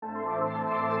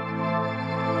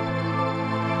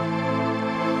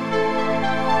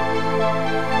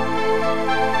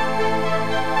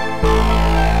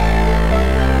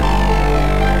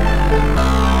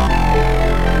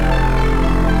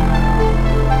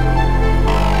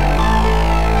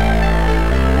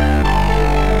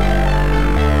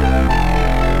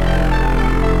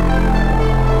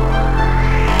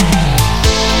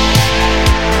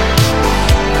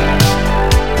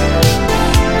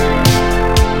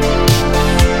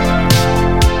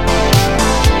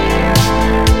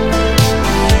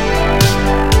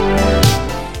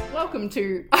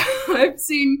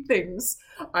scene things.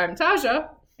 I'm Taja.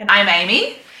 And I'm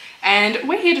Amy. And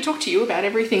we're here to talk to you about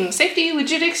everything safety,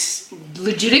 logistics, Maybe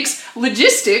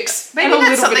and a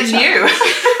that's little bit something new.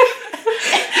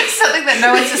 Something that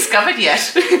no one's discovered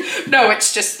yet. No,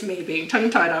 it's just me being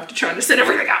tongue-tied after trying to set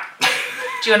everything up.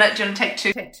 Do you want to take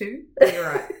two? Take two? You're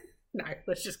right. No,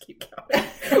 let's just keep going.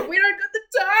 We don't got the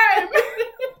time.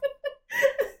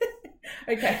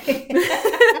 Okay.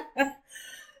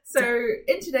 So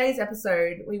in today's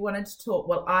episode, I wanted to talk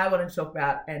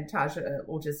about, and Taja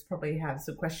will just probably have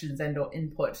some questions and or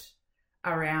input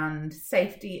around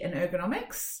safety and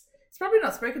ergonomics. It's probably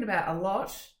not spoken about a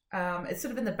lot. It's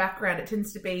sort of in the background. It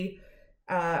tends to be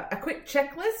a quick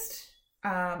checklist,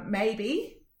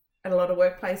 maybe at a lot of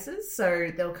workplaces.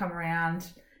 So they'll come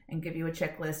around and give you a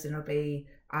checklist, and it'll be,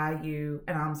 are you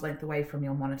an arm's length away from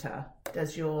your monitor?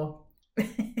 Does your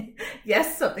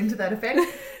yes, something to that effect.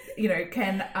 You know,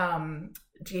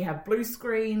 do you have blue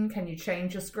screen? Can you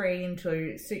change your screen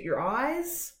to suit your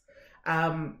eyes?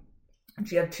 Do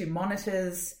you have two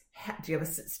monitors? Do you have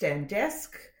a sit-stand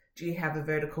desk? Do you have a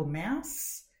vertical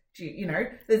mouse?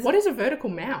 What is a vertical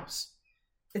mouse?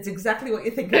 It's exactly what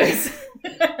you think it is.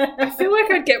 I feel like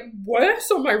I'd get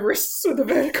worse on my wrists with a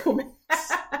vertical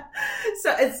mouse.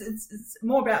 So it's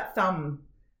more about thumb,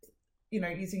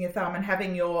 using your thumb and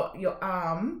having your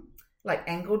arm like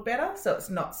angled better, so it's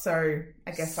not so,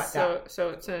 I guess, like that. So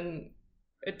it's an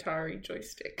Atari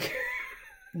joystick.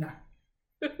 No,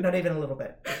 not even a little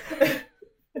bit.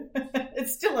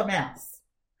 It's still a mouse,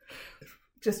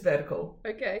 just vertical.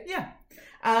 Okay. Yeah.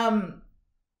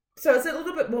 So it's a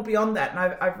little bit more beyond that, and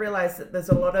I've realised that there's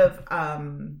a lot of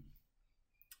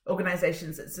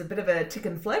organisations. It's a bit of a tick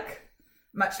and flick,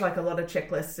 much like a lot of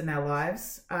checklists in our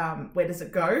lives. Where does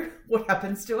it go? What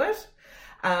happens to it?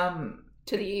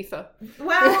 To the ether.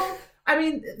 Well, I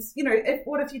mean,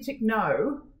 what if you tick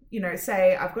no?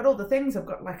 Say I've got all the things. I've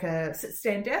got like a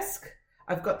sit-stand desk.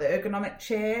 I've got the ergonomic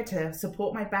chair to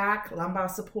support my back, lumbar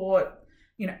support,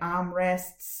 arm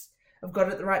rests. I've got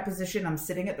it at the right position. I'm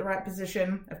sitting at the right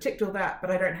position. I've ticked all that,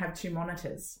 but I don't have two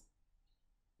monitors.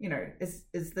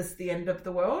 Is this the end of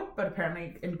the world? But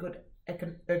apparently in good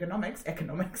economics.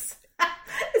 Economics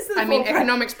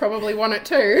probably want it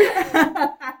too.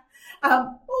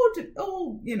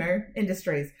 All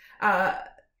industries.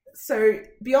 So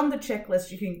beyond the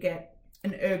checklist, you can get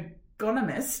an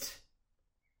ergonomist.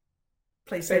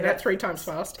 Please say that 3 times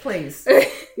fast. Please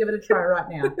give it a try right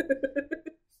now.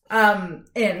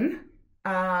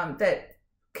 That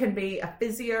can be a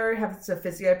physio, has a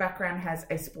physio background, has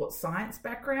a sports science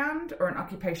background, or an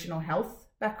occupational health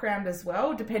background as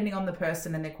well, depending on the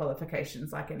person and their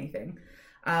qualifications, like anything,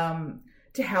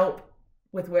 to help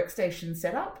with workstation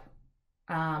setup.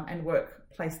 And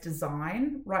workplace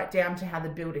design, right down to how the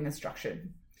building is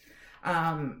structured,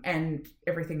 and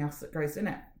everything else that goes in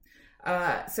it.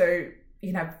 So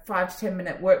 5 to 10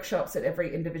 minute workshops at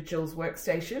every individual's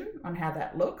workstation on how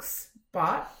that looks.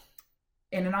 But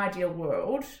in an ideal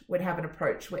world, we'd have an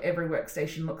approach where every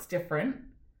workstation looks different,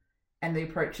 and the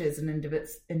approach is an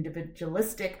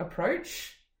individualistic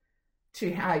approach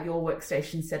to how your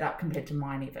workstation's set up compared to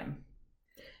mine even.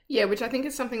 Yeah, which I think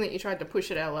is something that you tried to push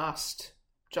at our last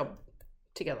job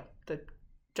together, the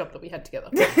job that we had together.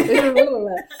 It's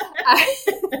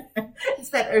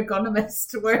that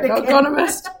ergonomist word again.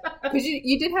 Ergonomist. Because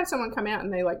you did have someone come out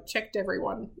and they checked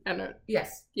everyone, and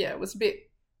it was a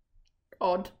bit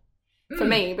odd for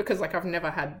me, because I've never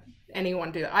had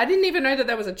anyone do that. I didn't even know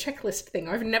that was a checklist thing.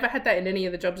 I've never had that in any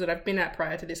of the jobs that I've been at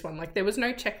prior to this one. There was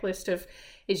no checklist of,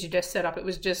 is your desk set up? It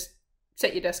was just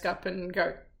set your desk up and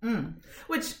go.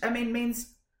 Which,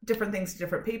 means different things to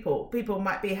different people. People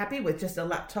might be happy with just a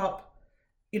laptop,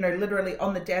 literally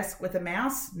on the desk with a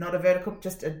mouse, not a vertical,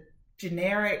 just a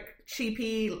generic,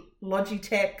 cheapy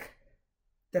Logitech.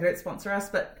 They don't sponsor us,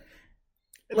 but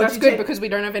Logitech. That's good, because we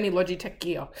don't have any Logitech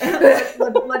gear.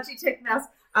 Logitech mouse,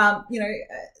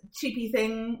 cheapy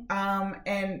thing,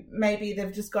 and maybe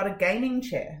they've just got a gaming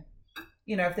chair,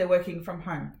 if they're working from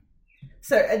home.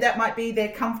 So that might be their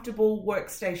comfortable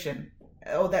workstation,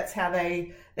 or that's how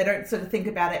they don't sort of think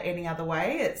about it any other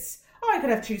way. It's, I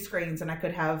could have 2 screens, and I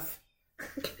could have...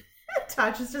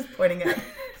 Taj is just pointing at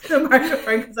the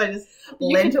microphone because I just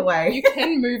leant away. You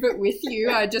can move it with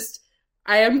you.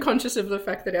 I am conscious of the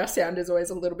fact that our sound is always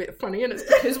a little bit funny, and it's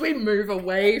because we move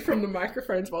away from the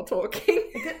microphones while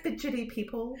talking. I get fidgety,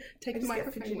 people. Take the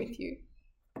microphone with you.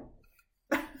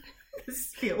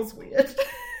 This feels weird.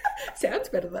 Sounds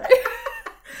better though.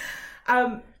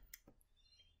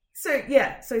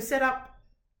 So set up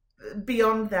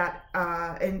beyond that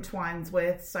entwines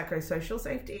with psychosocial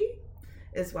safety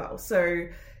as well. So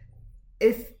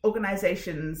if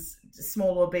organizations,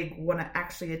 small or big, want to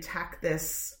actually attack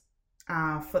this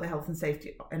for the health and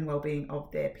safety and well-being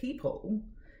of their people,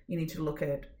 you need to look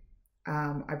at,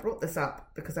 I brought this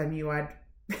up because I knew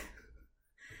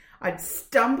I'd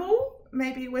stumble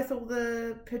maybe with all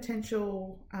the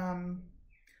potential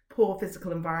poor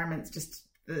physical environments. Just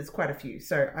there's quite a few.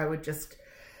 So I would just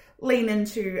lean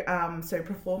into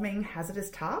performing hazardous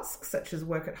tasks such as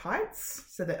work at heights.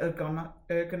 So the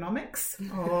ergonomics.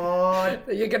 Oh,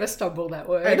 you're going to stumble that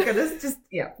word. Because this is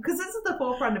the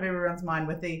forefront of everyone's mind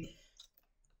with the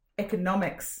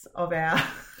economics of our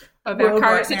current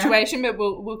right situation. But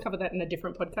we'll cover that in a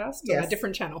different podcast on a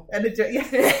different channel.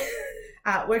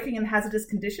 Working in hazardous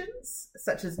conditions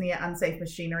such as near unsafe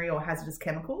machinery or hazardous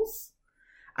chemicals.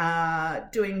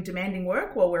 Doing demanding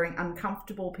work while wearing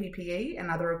uncomfortable PPE and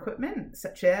other equipment,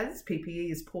 such as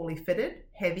PPE is poorly fitted,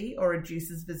 heavy, or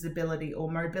reduces visibility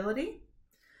or mobility.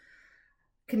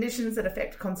 Conditions that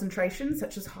affect concentration,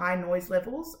 such as high noise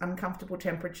levels, uncomfortable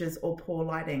temperatures, or poor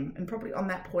lighting. And probably on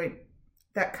that point,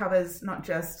 that covers not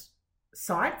just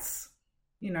sites,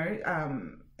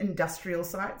 industrial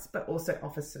sites, but also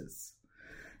offices.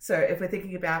 So if we're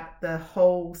thinking about the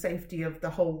whole safety of the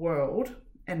whole world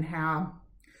and how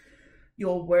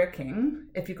you're working,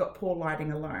 if you've got poor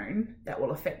lighting alone, that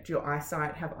will affect your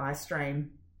eyesight, have eye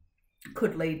strain,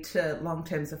 could lead to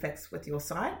long-term effects with your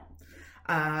sight.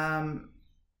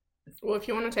 Well, if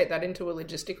you want to take that into a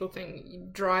logistical thing,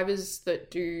 drivers that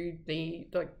do the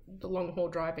long haul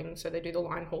driving, so they do the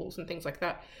line hauls and things like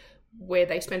that, where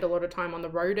they spend a lot of time on the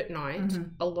road at night,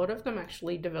 a lot of them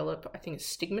actually develop, I think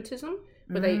it's stigmatism,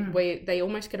 where they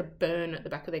almost get a burn at the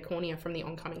back of their cornea from the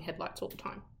oncoming headlights all the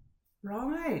time.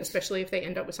 Right. Especially if they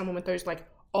end up with someone with those like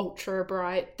ultra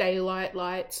bright daylight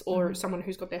lights or someone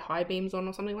who's got their high beams on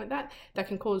or something like that, that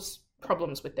can cause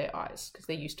problems with their eyes because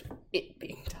they're used to it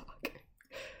being dark.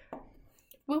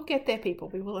 We'll get there, people.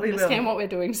 We will understand what we're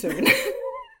doing soon.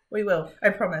 We will.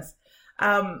 I promise.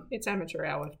 It's amateur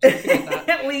hour. Don't forget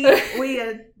that. we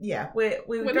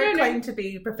don't claim to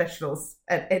be professionals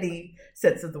at any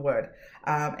sense of the word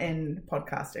in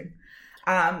podcasting.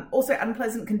 Also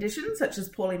unpleasant conditions such as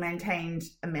poorly maintained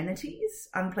amenities,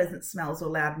 unpleasant smells or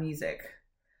loud music.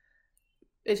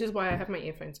 This is why I have my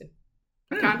earphones in.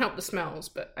 I can't help the smells,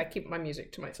 but I keep my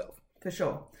music to myself. For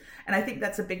sure. And I think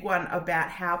that's a big one about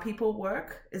how people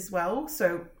work as well.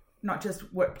 So not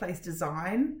just workplace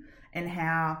design and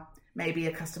how maybe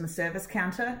a customer service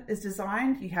counter is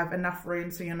designed. You have enough room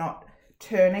so you're not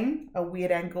turning a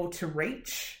weird angle to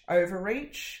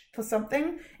overreach for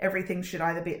something. Everything should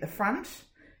either be at the front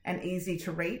and easy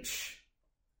to reach,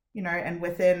 and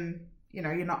within,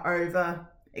 you're not over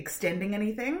extending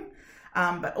anything,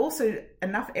 but also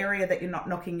enough area that you're not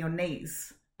knocking your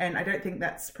knees. And I don't think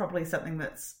that's probably something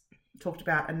that's talked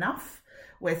about enough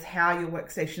with how your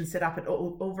workstation's set up. It's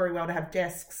all very well to have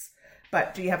desks,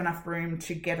 but do you have enough room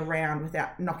to get around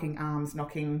without knocking arms,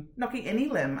 knocking any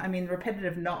limb? I mean,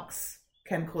 repetitive knocks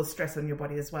can cause stress on your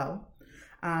body as well.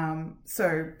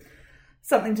 So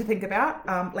something to think about.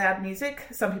 Loud music.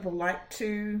 Some people like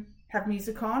to have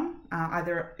music on,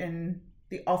 either in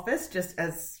the office, just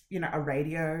as, a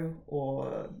radio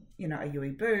or, a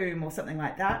UE boom or something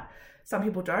like that. Some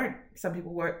people don't. Some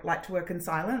people like to work in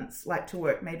silence, like to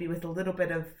work maybe with a little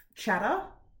bit of chatter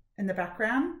in the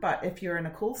background. But if you're in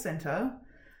a call center,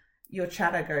 your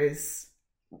chatter goes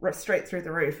straight through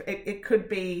the roof. It could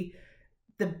be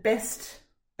the best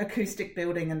acoustic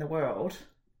building in the world,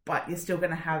 but you're still going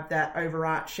to have that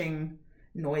overarching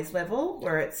noise level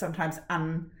where it's sometimes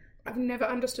I've never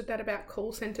understood that about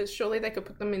call centers. Surely they could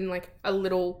put them in like a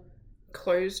little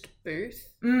closed booth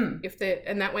and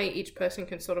that way each person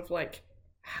can sort of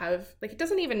have it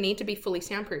doesn't even need to be fully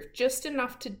soundproof, just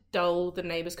enough to dull the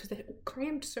neighbors because they're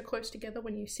crammed so close together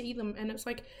when you see them, and it's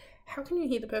like, how can you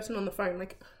hear the person on the phone?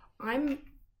 I'm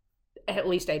at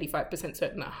least 85%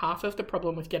 certain that half of the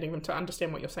problem with getting them to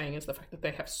understand what you're saying is the fact that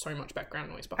they have so much background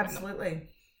noise behind them. Absolutely.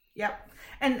 Yep.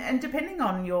 And depending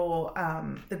on your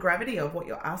the gravity of what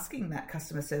you're asking that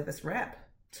customer service rep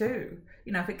too,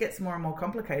 if it gets more and more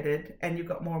complicated and you've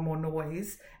got more and more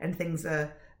noise and things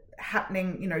are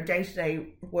happening,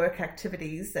 day-to-day work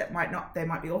activities that might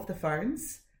be off the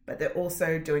phones, but they're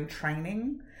also doing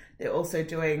training. They're also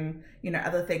doing,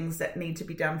 other things that need to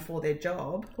be done for their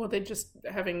job. Or they're just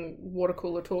having water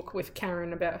cooler talk with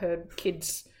Karen about her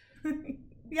kids'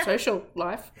 social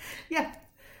life. Yeah.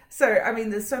 So, I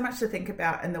mean, there's so much to think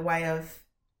about in the way of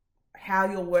how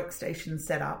your workstation's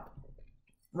set up,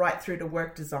 right through to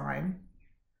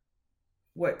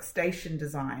workstation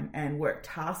design, and work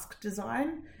task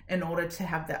design in order to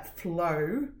have that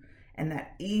flow and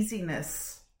that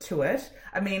easiness to it.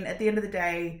 I mean, at the end of the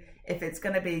day, if it's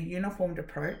going to be a uniformed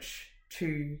approach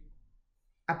to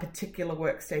a particular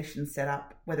workstation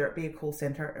setup, whether it be a call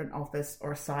center, an office,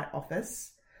 or a site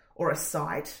office, or a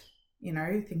site,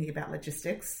 thinking about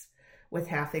logistics with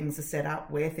how things are set up,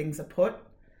 where things are put,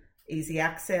 easy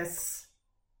access,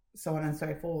 so on and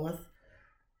so forth.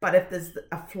 But if there's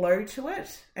a flow to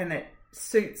it and it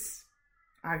suits,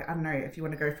 I don't know, if you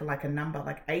want to go for like a number,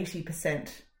 like 80%,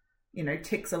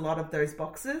 ticks a lot of those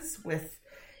boxes with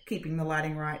keeping the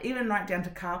lighting right, even right down to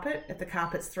carpet. If the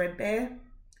carpet's threadbare,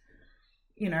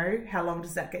 how long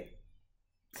does that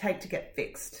take to get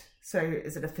fixed? So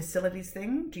is it a facilities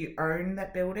thing? Do you own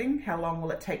that building? How long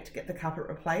will it take to get the carpet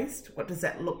replaced? What does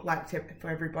that look like for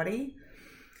everybody?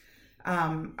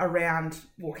 Around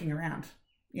walking around,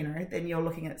 then you're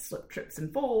looking at slip, trips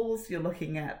and falls. You're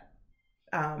looking at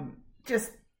I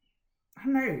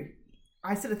don't know.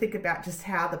 I sort of think about just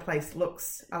how the place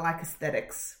looks. I like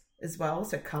aesthetics as well.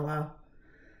 So color,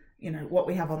 what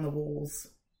we have on the walls,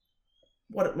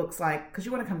 what it looks like, because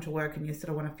you want to come to work and you sort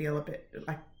of want to feel a bit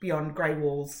like beyond grey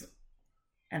walls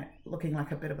and looking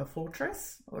like a bit of a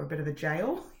fortress or a bit of a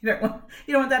jail. You don't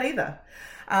want that either.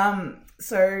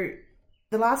 So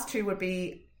the last two would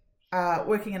be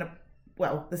working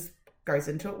this goes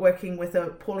into it, working with a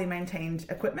poorly maintained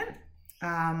equipment.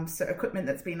 So equipment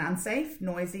that's been unsafe,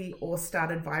 noisy, or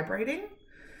started vibrating.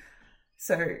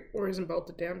 Or isn't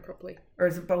bolted down properly.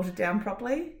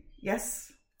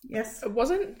 Yes.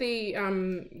 Wasn't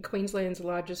the Queensland's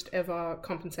largest ever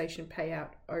compensation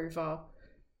payout over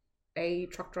a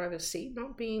truck driver's seat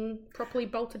not being properly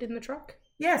bolted in the truck?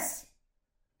 Yes,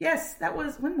 that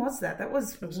was, when was that? That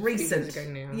was recent. A few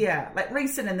years ago now. Yeah, like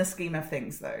recent in the scheme of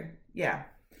things though. Yeah.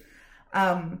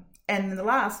 And the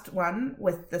last one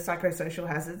with the psychosocial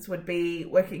hazards would be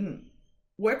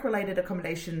work-related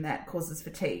accommodation that causes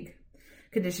fatigue.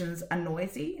 Conditions are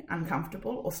noisy,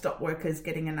 uncomfortable, or stop workers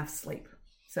getting enough sleep.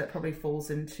 So it probably falls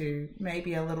into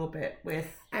maybe a little bit with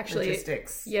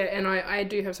logistics. Yeah, and I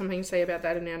do have something to say about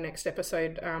that in our next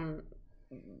episode.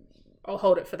 I'll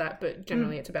hold it for that, but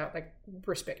generally it's about like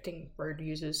respecting road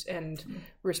users and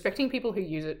respecting people who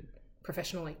use it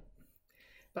professionally.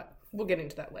 But we'll get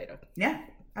into that later. Yeah,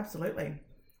 absolutely.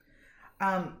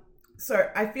 So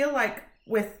I feel like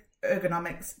with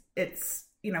ergonomics, it's,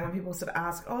 when people sort of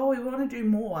ask, oh, we want to do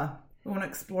more. We want to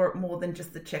explore it more than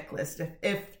just the checklist.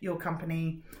 If your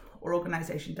company or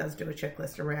organization does do a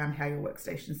checklist around how your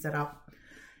workstation's set up,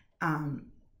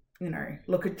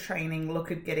 look at training,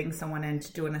 look at getting someone in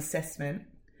to do an assessment.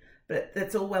 But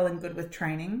that's all well and good with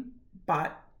training,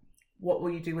 but what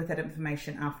will you do with that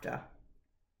information after?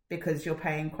 Because you're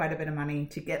paying quite a bit of money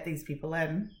to get these people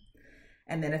in.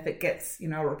 And then if it gets, a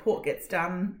report gets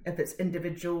done, if it's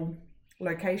individual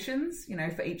locations,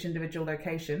 for each individual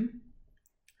location,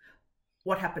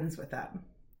 what happens with that?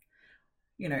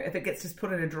 If it gets just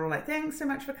put in a drawer like, thanks so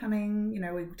much for coming,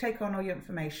 we take on all your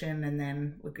information and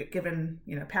then we get given,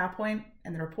 PowerPoint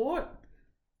and the report,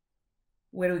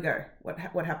 where do we go?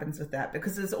 What happens with that?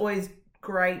 Because there's always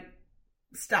great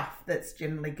stuff that's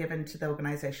generally given to the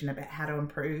organization about how to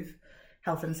improve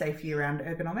health and safety around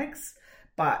ergonomics,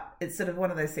 but it's sort of one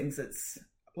of those things that's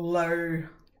low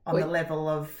on the level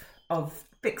of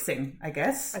fixing, I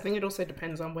guess. I think it also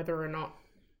depends on whether or not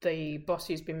the boss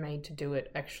who's been made to do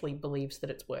it actually believes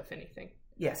that it's worth anything.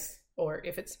 Yes. Or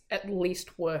if it's at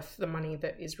least worth the money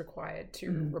that is required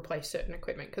to replace certain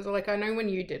equipment. Because I know when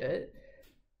you did it,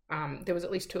 there was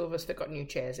at least two of us that got new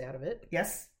chairs out of it.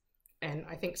 Yes. And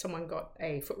I think someone got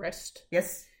a footrest.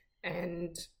 Yes.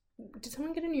 And did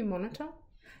someone get a new monitor?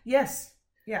 Yes.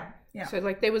 Yeah. So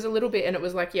there was a little bit, and it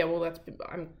was like, yeah, well,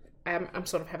 I'm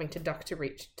sort of having to duck to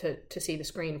reach to see the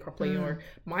screen properly. Or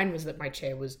mine was that my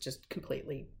chair was just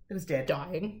completely, it was dead,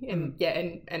 dying, and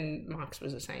and Mark's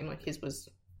was the same. Like his was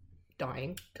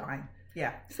dying.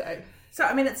 Yeah. So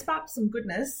I mean, it sparked some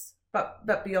goodness, but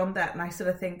beyond that, and I sort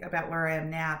of think about where I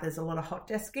am now. There's a lot of hot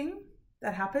desking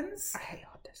that happens. I hate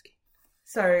hot desking.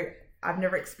 So I've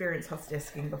never experienced hot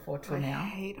desking before till now. I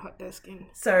hate hot desking.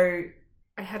 So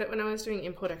I had it when I was doing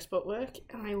import-export work,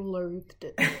 and I loathed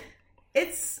it.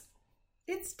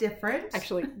 It's different.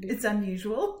 Actually, it's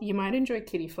unusual. You might enjoy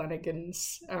Kitty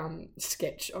Flanagan's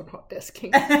sketch on hot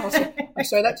desking. I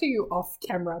show that to you off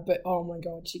camera, but oh my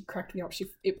god, she cracked me up.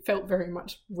 It felt very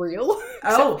much real.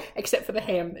 Oh, except for the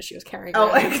ham that she was carrying.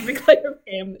 Oh, the big layer of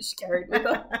ham that she carried with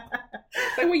her.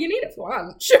 So, well, you need it for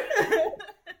lunch.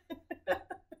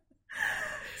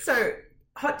 So,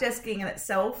 hot desking in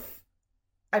itself.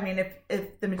 I mean,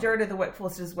 if the majority of the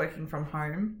workforce is working from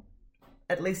home,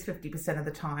 at least 50% of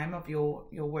the time of your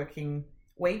working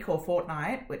week or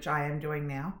fortnight, which I am doing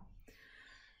now,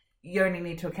 you only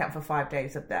need to account for 5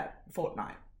 days of that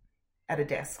fortnight. at a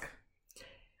desk.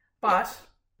 But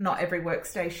not every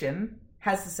workstation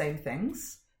has the same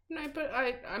things. No, but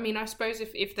I mean, I suppose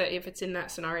if it's in that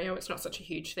scenario, it's not such a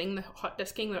huge thing. The hot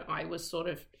desking that I was sort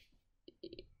of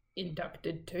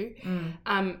inducted to,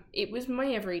 it was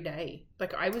my everyday.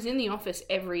 Like, I was in the office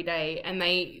every day, and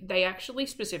they actually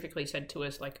specifically said to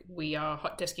us, like, we are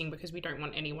hot desking because we don't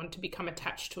want anyone to become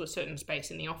attached to a certain space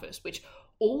in the office, which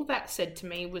all that said to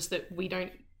me was that we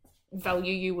don't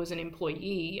value you as an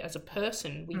employee, as a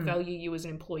person. We value you as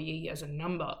an employee, as a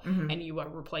number, and you are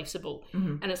replaceable.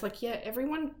 And it's like, yeah,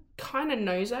 everyone kind of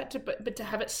knows that, but to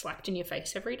have it slapped in your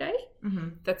face every day,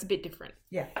 that's a bit different.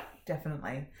 Yeah,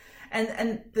 definitely.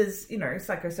 And there's, you know,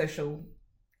 psychosocial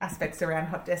aspects around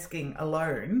hot desking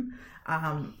alone,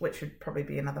 which would probably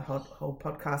be another whole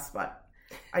podcast. But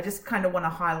I just kind of want to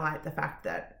highlight the fact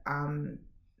that no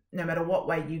matter what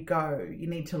way you go, you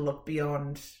need to look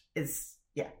beyond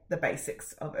the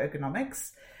basics of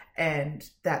ergonomics, and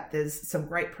that there's some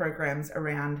great programs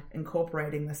around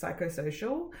incorporating the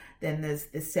psychosocial. Then there's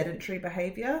this sedentary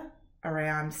behavior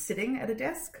around sitting at a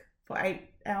desk for 8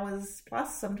 hours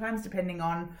plus, sometimes depending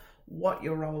on what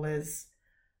your role is,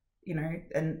 you know.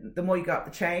 And the more you go up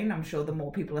the chain, I'm sure the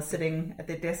more people are sitting at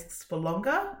their desks for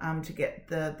longer to get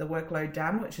the workload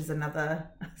done, which is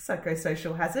another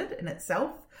psychosocial hazard in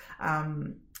itself.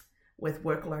 With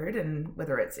workload and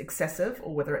whether it's excessive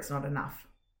or whether it's not enough.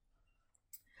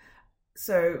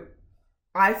 So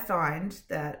I find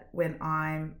that when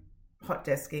I'm hot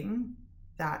desking,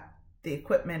 that the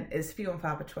equipment is few and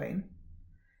far between.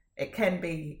 It can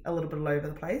be a little bit all over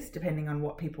the place depending on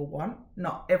what people want.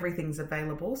 Not everything's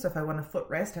available. So if I want a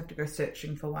footrest, I have to go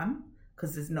searching for one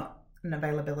because there's not an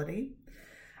availability.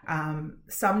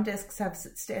 Some desks have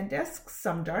sit-stand desks,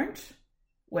 some don't,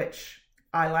 which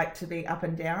I like to be up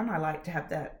and down. I like to have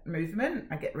that movement.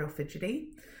 I get real fidgety.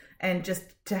 And just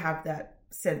to have that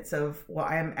sense of, well,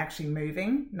 I am actually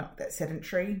moving, not that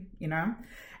sedentary, you know.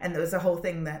 And there was a whole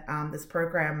thing that this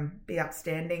program, Be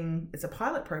Upstanding, is a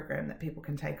pilot program that people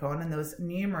can take on. And there was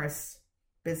numerous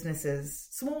businesses,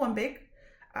 small and big,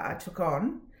 took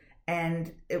on.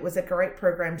 And it was a great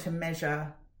program to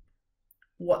measure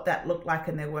what that looked like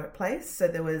in their workplace. So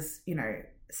there was, you know,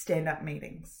 stand-up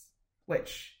meetings,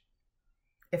 which,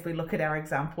 if we look at our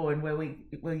example and where we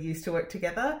used to work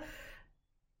together,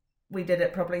 we did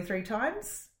it probably 3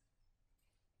 times.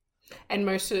 And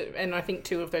I think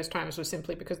 2 of those times was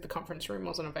simply because the conference room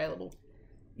wasn't available.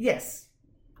 Yes.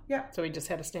 Yeah. So we just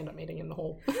had a stand-up meeting in the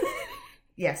hall.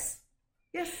 Yes.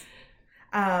 Yes.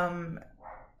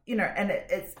 You know, and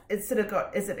it's sort of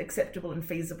got, is it acceptable and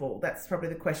feasible? That's probably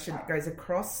the question that goes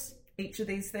across each of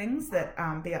these things that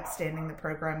Be Upstanding, the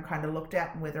program, kind of looked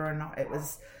at, and whether or not it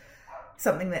was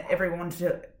something that everyone wanted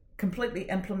to completely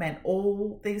implement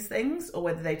all these things, or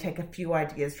whether they take a few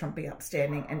ideas from Be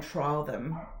Upstanding and trial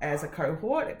them as a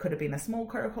cohort. It could have been a small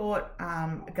cohort,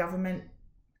 government,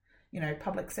 you know,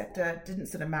 public sector, didn't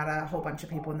sort of matter, a whole bunch of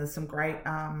people. And there's some great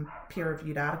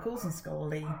peer-reviewed articles and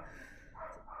scholarly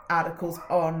articles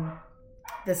on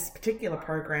this particular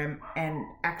program and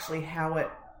actually how it.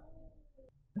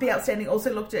 Be Upstanding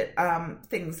also looked at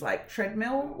things like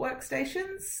treadmill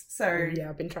workstations. So yeah,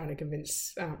 I've been trying to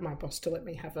convince my boss to let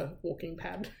me have a walking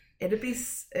pad. It'd be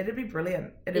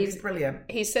brilliant. It'd be brilliant.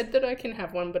 He said that I can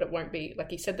have one, but it won't be,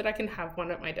 like, he said that I can have one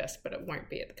at my desk, but it won't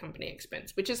be at the company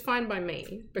expense, which is fine by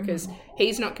me because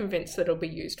he's not convinced that it'll be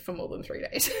used for more than 3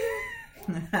 days.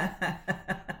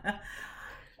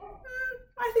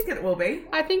 I think it will be.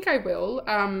 I think I will.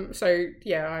 So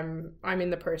yeah, I'm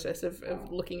in the process of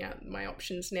looking at my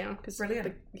options now because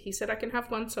he said I can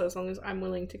have one. So as long as I'm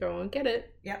willing to go and get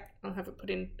it, I'll have it put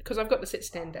in because I've got the sit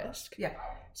stand desk. Yeah.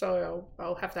 So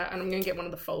I'll have that, and I'm going to get one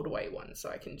of the fold away ones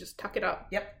so I can just tuck it up.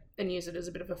 Yep. And use it as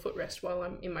a bit of a footrest while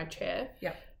I'm in my chair.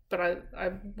 Yeah. But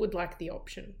I would like the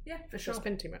option. Yeah, for sure. I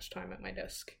spend too much time at my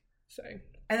desk. So.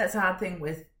 And that's a hard thing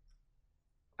with.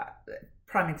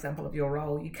 Prime example of your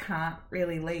role, you can't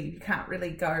really leave. You can't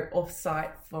really go off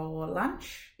site for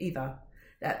lunch either.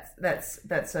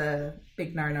 That's a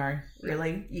big no-no,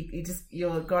 really.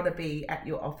 You've got to be at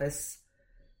your office.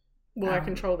 Well, I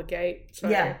control the gate. So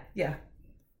yeah. If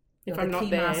You're I'm the not key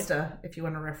there, master, if you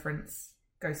want to reference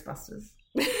Ghostbusters.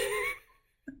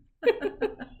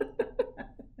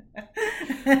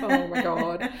 Oh my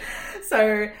god.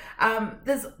 So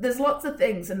there's lots of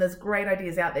things and there's great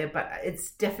ideas out there, but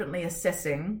it's definitely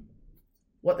assessing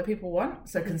what the people want.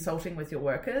 So consulting with your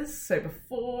workers. So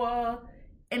before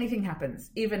anything happens,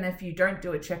 even if you don't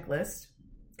do a checklist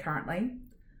currently,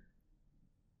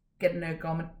 get an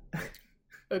ergonomist.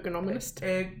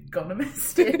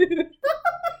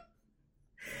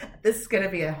 This is going to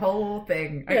be a whole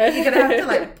thing. You're going to have to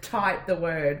like type the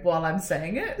word while I'm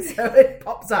saying it, so it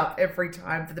pops up every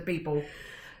time for the people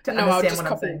to understand I'll just what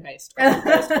copy I'm and saying. paste.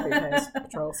 Copy and paste.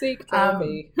 Control C, Control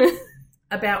V.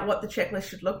 About what the checklist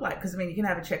should look like, because I mean, you can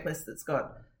have a checklist that's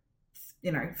got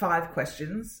 5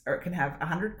 questions, or it can have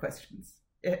 100 questions.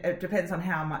 It depends on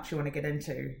how much you want to get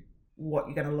into what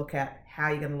you're going to look at, how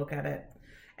you're going to look at it,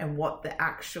 and what the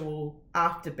actual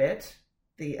after bit,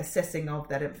 the assessing of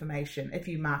that information. If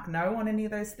you mark no on any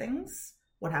of those things,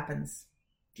 what happens?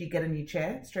 Do you get a new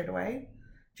chair straight away?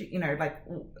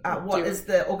 What is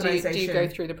the organisation? Do you go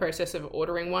through the process of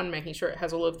ordering one, making sure it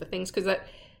has all of the things? Because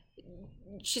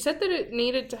she said that it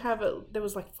needed to have there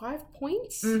was like 5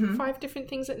 points, 5 different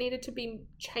things that needed to be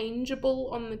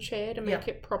changeable on the chair to make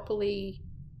it properly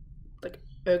like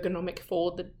ergonomic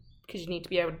because you need to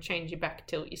be able to change your back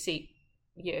tilt, your seat,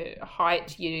 your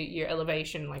height, your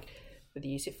elevation, like whether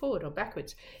you sit forward or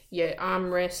backwards, your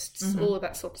armrests, all of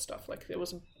that sort of stuff. Like there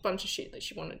was a bunch of shit that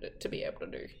she wanted it to be able to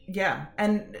do. Yeah,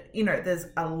 and there's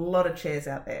a lot of chairs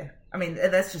out there. I mean,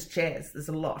 that's just chairs. There's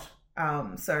a lot.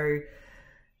 So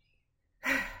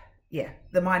yeah,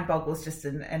 the mind boggles just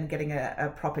in getting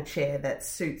a proper chair that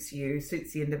suits you,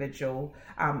 suits the individual.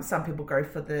 Some people go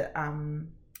for the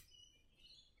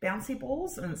bouncy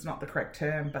balls, and it's not the correct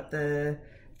term, but the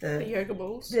yoga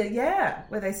balls.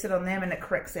 Where they sit on them and it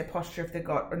corrects their posture if they've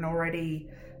got an already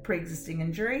pre-existing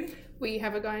injury. We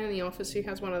have a guy in the office who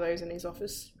has one of those in his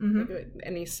office,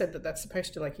 and he said that's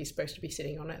supposed to, he's supposed to be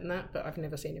sitting on it and that, but I've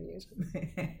never seen him use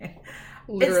it.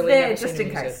 Literally, it's there just in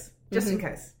case. Just in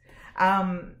case.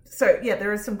 So yeah,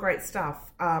 there is some great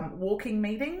stuff. Walking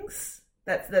meetings,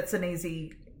 that's an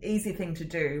easy thing to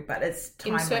do, but it's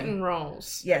timely. In certain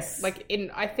roles. Yes.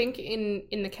 I think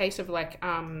in the case of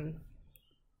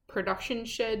production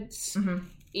sheds,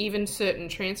 even certain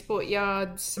transport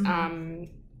yards,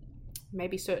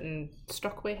 maybe certain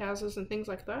stock warehouses and things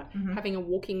like that, having a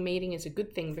walking meeting is a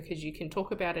good thing because you can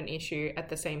talk about an issue at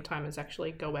the same time as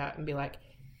actually go out and be like,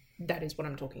 that is what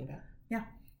I'm talking about. Yeah.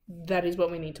 That is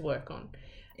what we need to work on.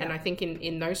 Yeah. And I think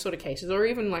in those sort of cases, or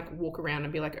even walk around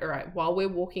and be like, all right, while we're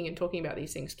walking and talking about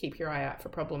these things, keep your eye out for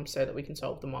problems so that we can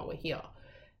solve them while we're here.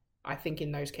 I think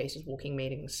in those cases, walking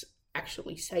meetings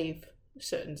actually save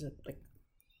certain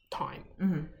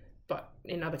time. But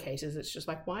in other cases, it's just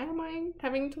why am I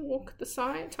having to walk the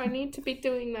site? I need to be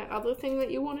doing that other thing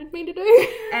that you wanted me to do.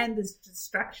 And there's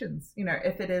distractions.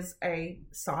 If it is a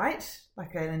site,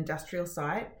 like an industrial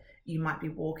site, you might be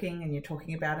walking and you're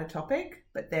talking about a topic,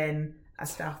 but then a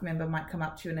staff member might come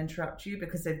up to you and interrupt you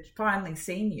because they've finally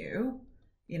seen you,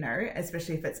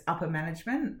 especially if it's upper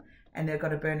management, and they've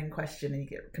got a burning question and you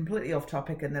get completely off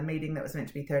topic, and the meeting that was meant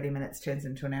to be 30 minutes turns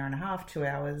into an hour and a half, 2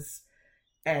 hours.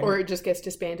 Or it just gets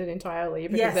disbanded entirely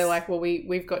because they're like, well,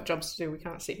 we've got jobs to do. We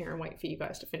can't sit here and wait for you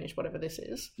guys to finish whatever this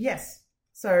is. Yes.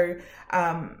 So,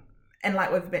 and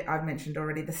I've mentioned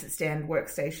already, the sit-stand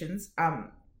workstations,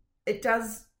 it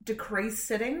does decrease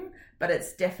sitting, but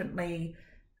it's definitely,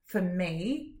 for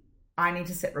me, I need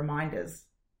to set reminders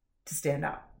to stand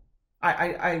up.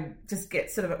 I just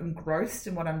get sort of engrossed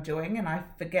in what I'm doing, and I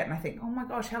forget, and I think, oh my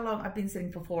gosh, how long? I've been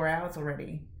sitting for 4 hours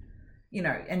already.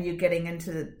 And you're getting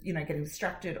into, getting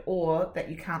distracted, or that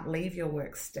you can't leave your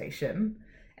workstation.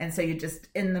 And so you're just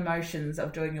in the motions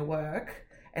of doing your work.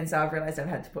 And so I've realized I've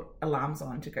had to put alarms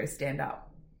on to go stand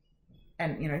up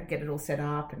and, get it all set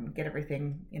up and get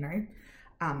everything,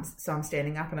 so I'm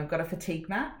standing up, and I've got a fatigue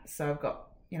mat. So I've got,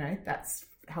 that's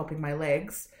helping my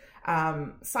legs.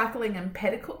 Cycling and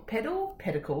pedicle.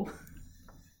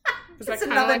 That's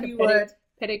another new word.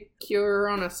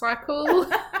 Pedicure on a cycle.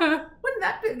 Wouldn't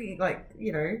that be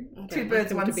two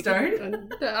birds, one stone?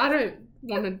 I don't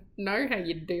want to know how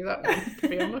you'd do that one, to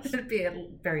be honest. It'd be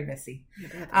very messy.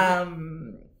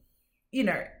 And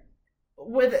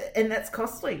that's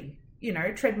costly.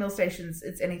 Treadmill stations,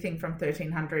 it's anything from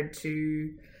 $1,300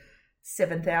 to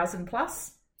 $7,000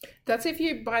 plus. That's if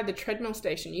you buy the treadmill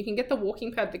station. You can get the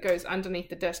walking pad that goes underneath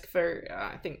the desk for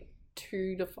I think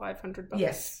 $200 to $500.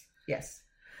 Yes.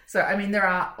 So, I mean, there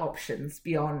are options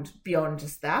beyond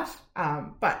just that.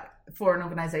 But for an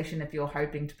organisation, if you're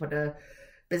hoping to put a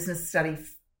business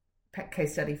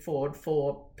case study forward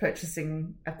for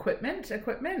purchasing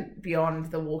equipment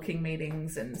beyond the walking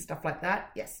meetings and stuff like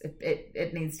that, yes,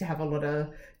 it needs to have a lot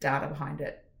of data behind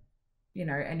it.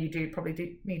 And you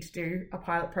probably need to do a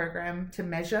pilot program to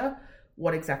measure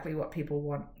what people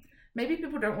want. Maybe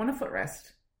people don't want a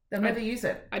footrest. They'll never use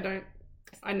it.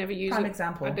 I never use Prime it.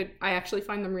 Example. I actually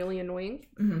find them really annoying.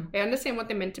 I understand what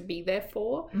they're meant to be there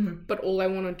for, but all I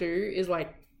want to do is I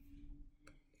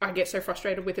get so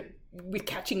frustrated with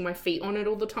catching my feet on it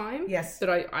all the time. Yes. That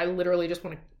I literally just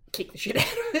want to kick the shit out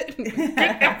of it and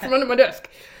get out from under my desk.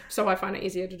 So I find it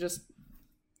easier to just,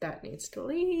 that needs to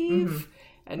leave. Mm-hmm.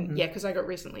 And yeah, because I got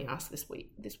recently asked this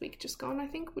week just gone, I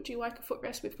think, would you like a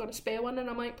footrest? We've got a spare one. And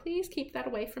I'm like, please keep that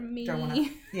away from me. Don't want to.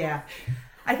 Yeah.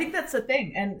 I think that's the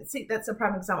thing. And see, that's a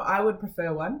prime example. I would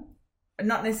prefer one.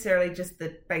 Not necessarily just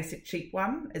the basic cheap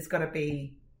one. It's got to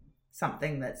be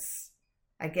something that's,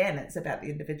 again, it's about the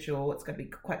individual. It's got to be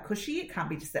quite cushy. It can't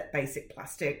be just that basic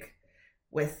plastic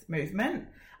with movement.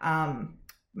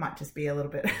 Might just be a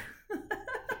little bit...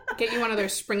 Get you one of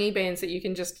those springy bands that you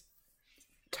can just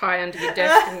tie under your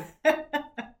desk.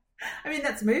 I mean,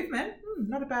 that's movement.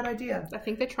 Not a bad idea. I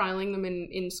think they're trialing them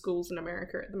in schools in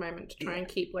America at the moment to try and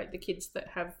keep like the kids that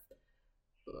have...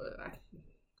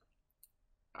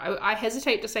 I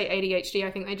hesitate to say ADHD.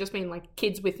 I think they just mean like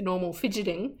kids with normal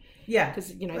fidgeting. Yeah, because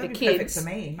the kids. Perfect for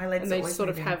me. My legs. And they sort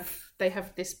of have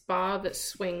this bar that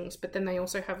swings, but then they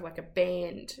also have like a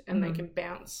band, and they can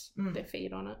bounce their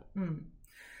feet on it.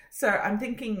 So I'm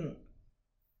thinking,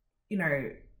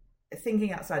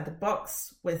 thinking outside the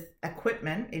box with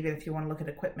equipment. Even if you want to look at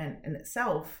equipment in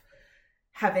itself,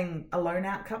 having a loan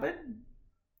out cupboard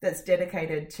that's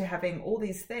dedicated to having all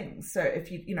these things. So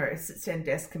if a sit-stand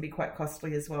desk can be quite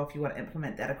costly as well if you want to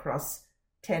implement that across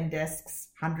 10 desks,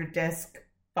 100 desks,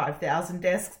 5,000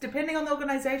 desks, depending on the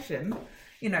organization.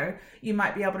 You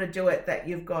might be able to do it that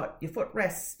you've got your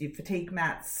footrests, your fatigue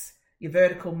mats, your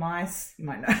vertical mice. You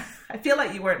might know. I feel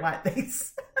like you won't like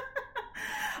these.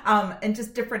 And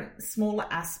just different smaller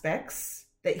aspects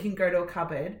that you can go to a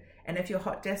cupboard. And if you're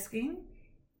hot desking,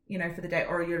 for the day,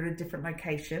 or you're at a different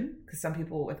location, because some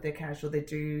people, if they're casual, they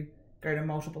do go to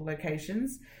multiple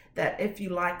locations, that if you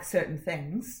like certain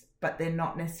things, but they're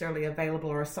not necessarily available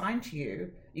or assigned to you,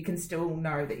 you can still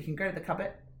know that you can go to the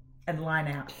cupboard and line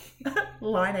out.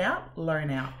 Line out,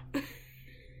 loan out.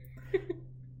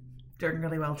 Doing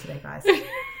really well today, guys.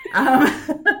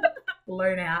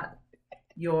 Loan out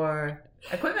your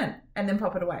equipment and then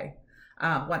pop it away.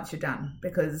 Once you're done,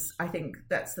 because I think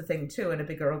that's the thing too. In a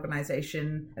bigger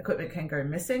organization, equipment can go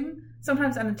missing,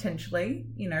 sometimes unintentionally.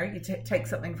 You take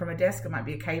something from a desk, it might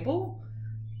be a cable,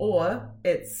 or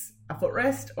it's a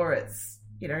footrest, or it's,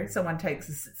 someone takes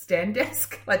a stand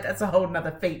desk. Like, that's a whole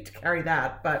nother feat to carry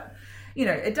that. But,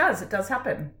 it does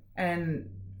happen. And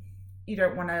you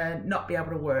don't want to not be able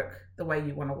to work the way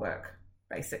you want to work,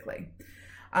 basically.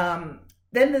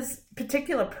 Then there's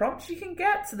particular prompts you can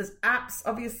get. So there's apps,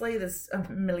 obviously. There's a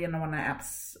million and one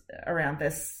apps around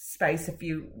this space. If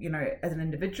you, as an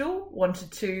individual, wanted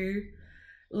to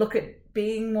look at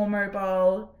being more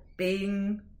mobile,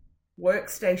 being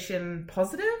workstation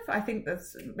positive, I think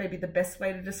that's maybe the best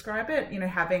way to describe it.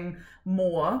 Having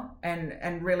more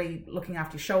and really looking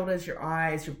after your shoulders, your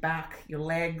eyes, your back, your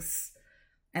legs,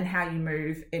 and how you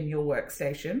move in your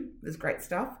workstation. There's great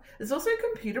stuff. There's also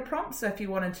computer prompts. So if you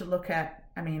wanted to look at,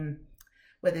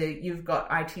 whether you've got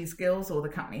IT skills or the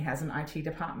company has an IT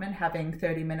department, having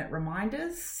 30-minute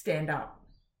reminders, stand up,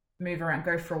 move around,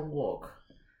 go for a walk,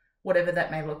 whatever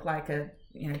that may look like, a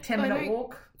 10-minute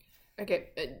walk. Okay,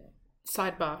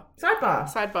 sidebar.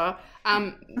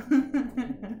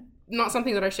 Not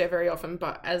something that I share very often,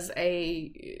 but as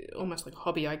a almost like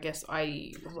hobby, I guess,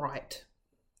 I write.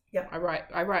 Yeah, I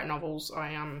write novels.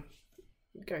 I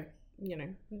go,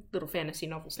 little fantasy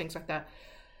novels, things like that.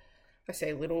 I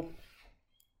say little,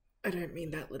 I don't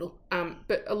mean that little.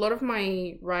 But a lot of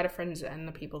my writer friends and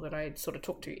the people that I sort of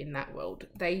talk to in that world,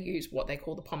 they use what they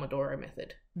call the Pomodoro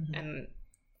method. Mm-hmm. And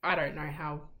I don't know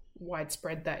how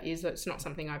widespread that is. It's not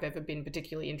something I've ever been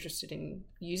particularly interested in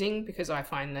using, because I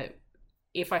find that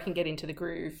if I can get into the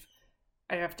groove,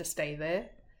 I have to stay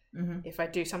there. Mm-hmm. If I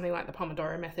do something like the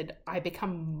Pomodoro method, I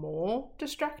become more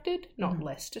distracted, not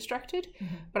less distracted.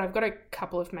 Mm-hmm. But I've got a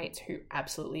couple of mates who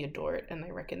absolutely adore it, and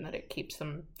they reckon that it keeps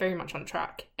them very much on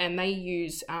track. And they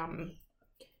use, I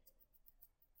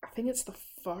think it's the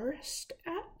Forest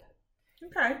app.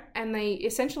 Okay. And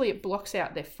it blocks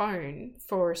out their phone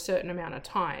for a certain amount of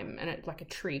time, and it like a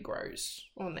tree grows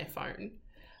on their phone.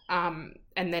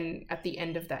 And then at the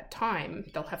end of that time,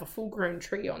 they'll have a full-grown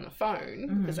tree on the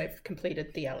phone because they've completed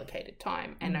the allocated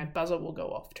time, and a buzzer will go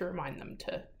off to remind them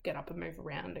to get up and move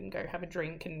around and go have a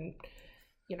drink and,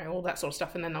 all that sort of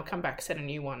stuff. And then they'll come back, set a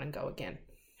new one, and go again.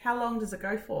 How long does it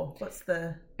go for?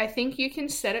 I think you can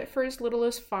set it for as little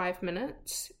as 5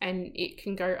 minutes, and it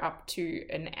can go up to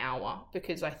an hour,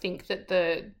 because I think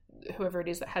that whoever it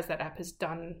is that has that app has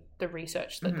done the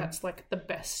research that that's like the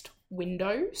best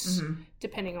windows,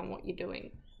 depending on what you're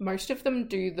doing. Most of them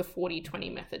do the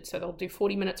 40-20 method. So they'll do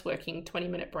 40 minutes working,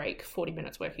 20-minute break, 40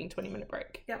 minutes working, 20-minute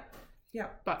break.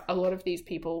 Yep. But a lot of these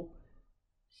people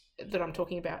that I'm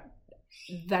talking about,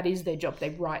 that is their job. They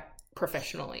write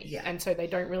professionally. Yeah. And so they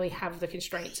don't really have the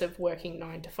constraints of working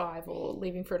 9 to 5 or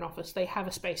leaving for an office. They have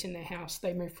a space in their house.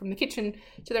 They move from the kitchen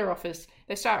to their office.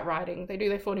 They start writing. They do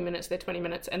their 40 minutes, their 20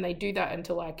 minutes, and they do that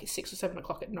until like 6 or 7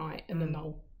 o'clock at night, and then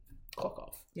they'll clock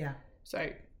off. Yeah. So,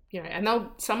 you know, and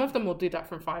some of them will do that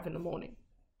from 5 in the morning.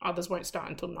 Others won't start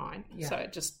until 9. Yeah. So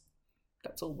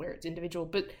that's all where it's individual.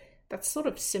 But that's sort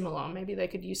of similar. Maybe they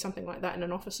could use something like that in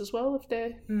an office as well if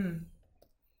they're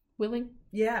willing.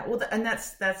 Yeah, well, and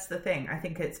that's the thing. I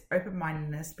think it's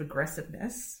open-mindedness,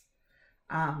 progressiveness,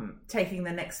 taking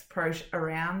the next approach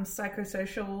around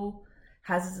psychosocial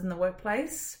hazards in the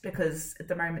workplace, because at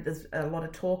the moment there's a lot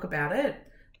of talk about it,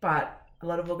 but a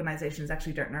lot of organizations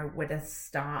actually don't know where to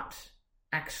start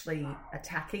actually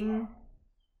attacking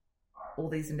all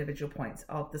these individual points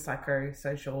of the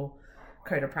psychosocial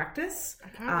code of practice. I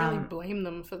can't really blame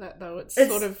them for that, though. It's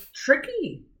sort of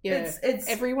tricky. Yeah, it's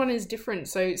everyone is different.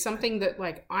 So something that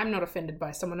like I'm not offended by,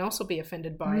 someone else will be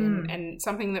offended by, and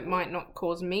something that might not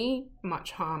cause me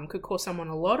much harm could cause someone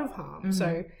a lot of harm.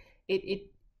 So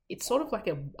it's sort of like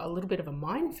a little bit of a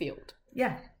minefield.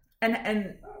 Yeah,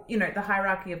 and you know, the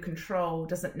hierarchy of control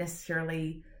doesn't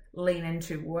necessarily lean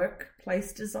into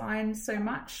workplace design so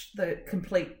much. The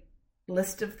complete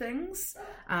list of things.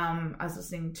 I was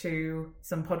listening to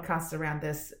some podcasts around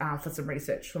this for some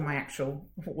research for my actual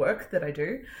work that I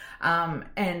do,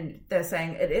 and they're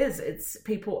saying it's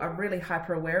people are really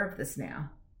hyper aware of this now.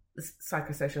 This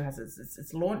psychosocial hazards.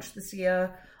 It's launched this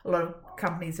year. A lot of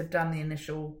companies have done the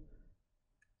initial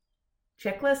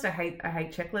checklist. I hate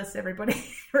checklists. Everybody,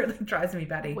 it really drives me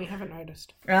batty. We haven't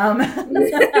noticed.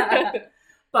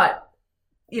 But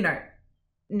you know,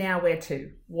 now where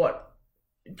to? What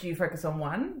do you focus on?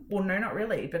 One? Well, no, not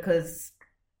really, because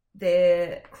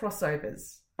they're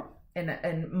crossovers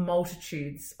and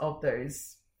multitudes of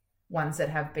those ones that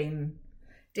have been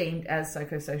deemed as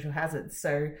psychosocial hazards.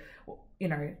 So, you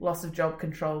know, loss of job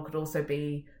control could also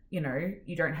be, you know,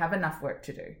 you don't have enough work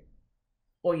to do,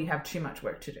 or you have too much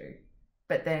work to do,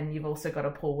 but then you've also got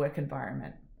a poor work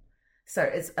environment. So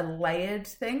it's a layered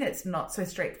thing. It's not so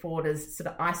straightforward as sort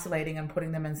of isolating and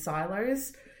putting them in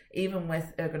silos. Even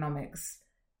with ergonomics,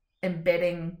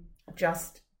 embedding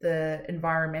just the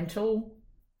environmental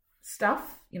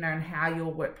stuff, you know, and how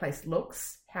your workplace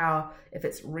looks, how, if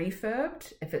it's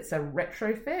refurbed, if it's a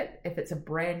retrofit, if it's a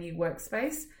brand new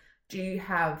workspace, do you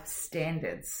have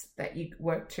standards that you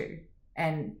work to?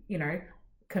 And, you know,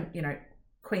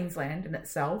 Queensland in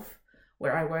itself,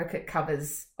 where I work, it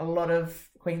covers a lot of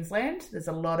Queensland. There's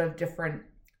a lot of different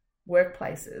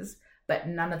workplaces, but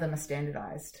none of them are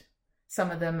standardized. Some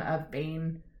of them have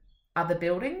been other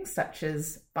buildings, such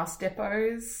as bus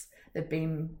depots. They've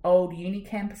been old uni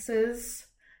campuses.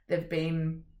 They've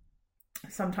been,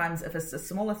 sometimes if it's a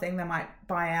smaller thing, they might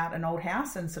buy out an old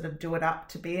house and sort of do it up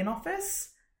to be an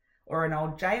office or an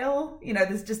old jail. You know,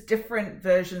 there's just different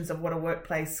versions of what a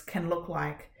workplace can look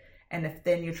like. And if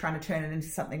then you're trying to turn it into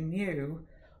something new,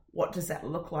 what does that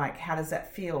look like? How does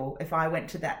that feel? If I went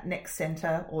to that next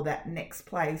center or that next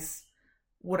place,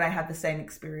 would I have the same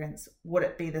experience? Would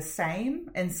it be the same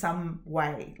in some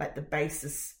way? Like the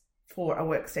basis for a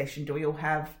workstation, do we all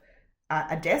have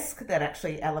a desk that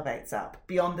actually elevates up?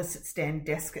 Beyond the sit-stand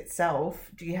desk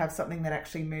itself, do you have something that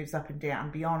actually moves up and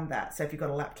down beyond that? So if you've got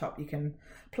a laptop, you can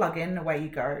plug in, away you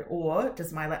go. Or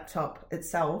does my laptop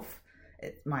itself,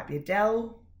 it might be a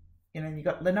Dell, you know, you've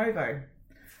got Lenovo.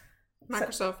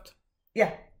 Microsoft.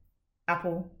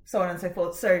 Apple, so on and so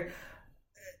forth. So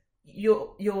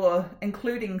you're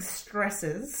including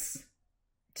stresses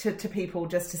to people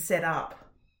just to set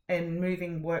up and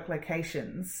moving work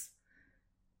locations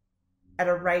at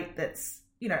a rate that's,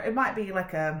 you know, it might be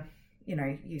like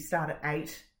you start at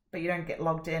 8, but you don't get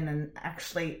logged in and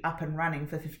actually up and running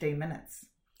for 15 minutes.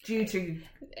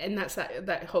 And that's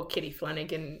that whole Kitty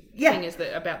Flanagan thing is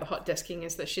that about the hot desking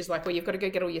is that she's like, well, you've got to go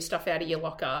get all your stuff out of your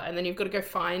locker, and then you've got to go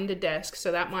find a desk.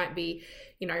 So that might be,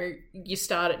 you know, you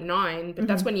start at 9, but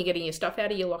that's when you're getting your stuff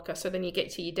out of your locker. So then you get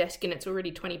to your desk and it's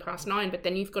already 20 past 9, but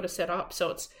then you've got to set up.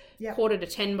 So it's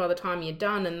 9:45 by the time you're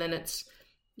done, and then it's,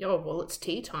 it's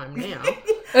tea time now.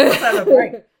 Let's have a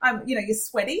break. You know, you're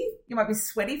sweaty. You might be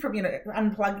sweaty from, you know,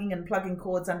 unplugging and plugging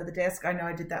cords under the desk. I know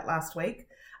I did that last week.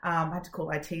 I had to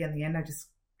call IT in the end. I just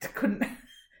couldn't.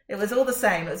 It was all the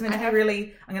same. It was meant to be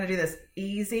really, I'm going to do this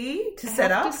easy to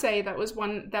set up. I have to say that was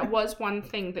one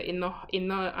thing that in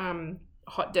the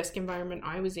hot desk environment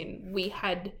I was in, we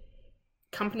had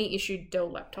company issued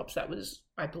Dell laptops. That was,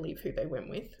 I believe, who they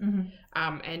went with.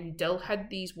 And Dell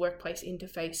had these workplace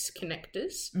interface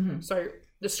connectors. So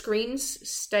the screens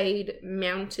stayed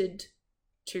mounted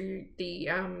to the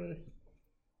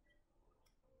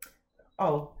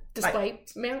display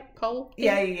mount pole.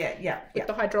 Yeah. With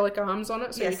the hydraulic arms on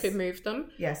it, so Yes. you could move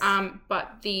them. Yes.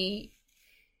 But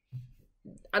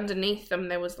underneath them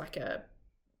there was like a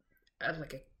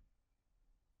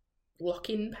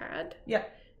lock-in pad.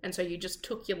 Yep. And so you just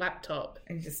took your laptop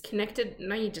And you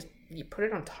just you put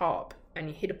it on top and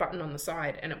you hit a button on the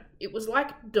side, and it was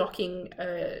like docking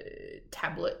a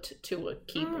tablet to a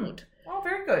keyboard. Oh,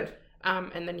 very good.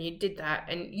 And then you did that,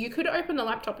 and you could open the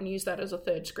laptop and use that as a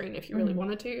third screen if you really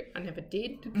wanted to. I never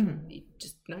did. It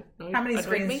just no. How many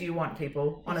screens do you want,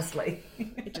 people? Honestly,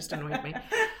 it just annoyed me.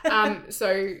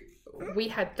 So we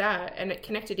had that, and it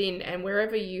connected in, and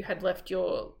wherever you had left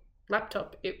your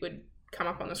laptop, it would come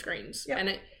up on the screens. Yep.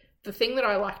 And the thing that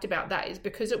I liked about that is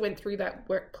because it went through that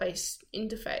workplace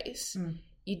interface,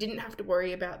 you didn't have to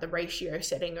worry about the ratio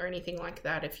setting or anything like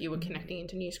that if you were connecting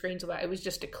into new screens or that. It was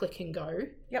just a click and go.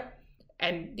 Yep.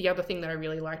 And the other thing that I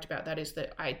really liked about that is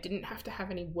that I didn't have to have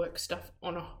any work stuff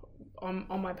on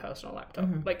my personal laptop.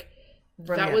 Like,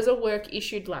 Brilliant. that was a work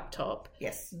issued laptop.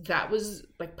 Yes. That was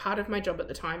like part of my job at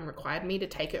the time required me to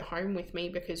take it home with me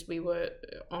because we were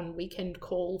on weekend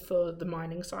call for the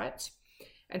mining sites.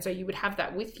 And so you would have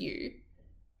that with you.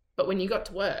 But when you got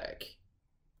to work,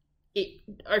 it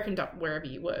opened up wherever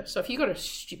you were. So if you got a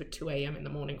stupid 2 a.m. in the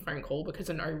morning phone call because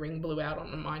an O-ring blew out on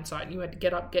the mine site and you had to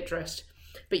get up, get dressed,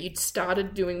 but you'd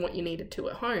started doing what you needed to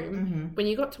at home, when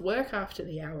you got to work after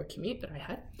the hour commute that I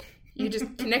had, you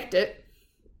just connect it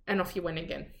and off you went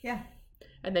again. Yeah.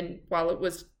 And then while it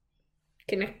was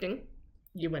connecting,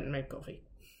 you went and made coffee.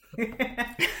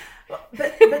 but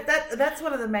that's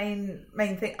one of the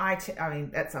main thing. I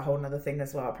mean, that's a whole nother thing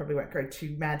as well. I probably won't go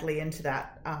too madly into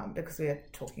that because we are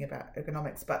talking about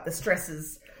ergonomics. But the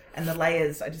stresses and the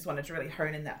layers, I just wanted to really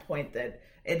hone in that point that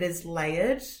it is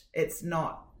layered. It's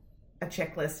not a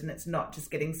checklist, and it's not just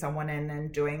getting someone in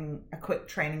and doing a quick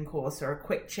training course or a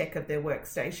quick check of their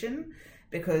workstation,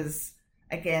 because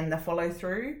again, the follow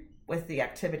through with the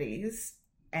activities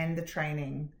and the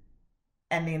training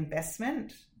and the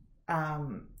investment.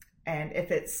 And if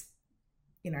it's,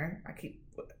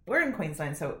 we're in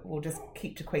Queensland, so we'll just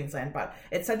keep to Queensland, but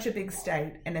it's such a big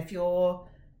state. And if your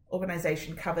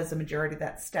organisation covers the majority of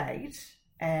that state,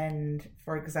 and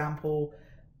for example,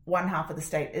 one half of the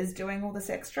state is doing all this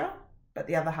extra, but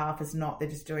the other half is not, they're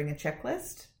just doing a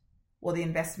checklist, well, the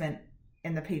investment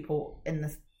in the people in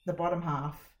the bottom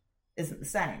half isn't the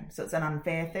same. So it's an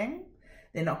unfair thing.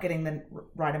 They're not getting the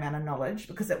right amount of knowledge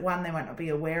because at one, they might not be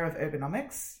aware of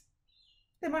ergonomics.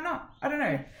 They might not. I don't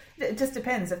know. It just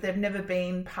depends. If they've never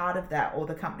been part of that, or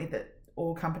the company that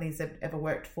all companies have ever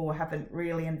worked for haven't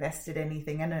really invested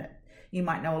anything in it. You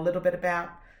might know a little bit about,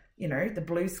 the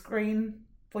blue screen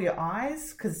for your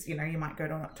eyes, because, you might go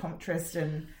to an optometrist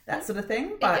and that sort of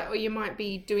thing. But or you might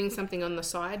be doing something on the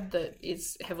side that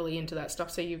is heavily into that stuff.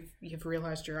 So you've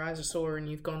realised your eyes are sore and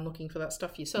you've gone looking for that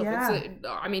stuff yourself.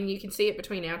 Yeah. You can see it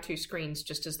between our two screens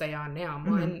just as they are now.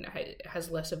 Mine has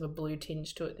less of a blue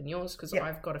tinge to it than yours because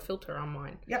I've got a filter on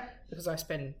mine. Yep. Because I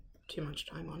spend too much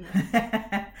time on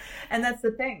it. And that's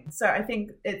the thing. So I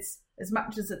think it's, as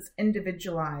much as it's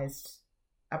individualised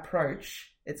approach,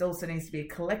 it also needs to be a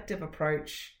collective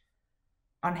approach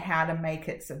on how to make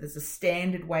it so there's a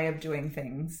standard way of doing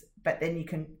things, but then you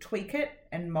can tweak it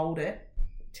and mold it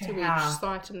to each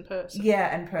site and person.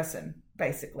 Yeah, and person,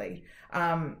 basically.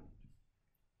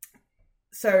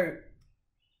 So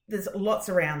there's lots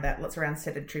around that, lots around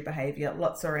sedentary behaviour,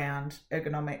 lots around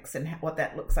ergonomics and what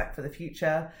that looks like for the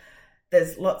future.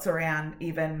 There's lots around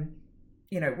even,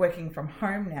 working from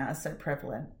home now is so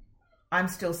prevalent. I'm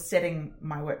still setting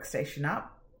my workstation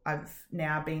up. I've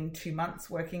now been 2 months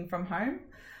working from home.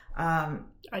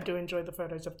 I do enjoy the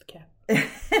photos of the cat.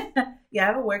 Yeah, I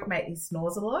have a workmate. He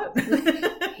snores a lot.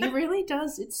 He really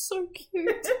does. It's so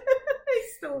cute. He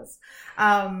snores.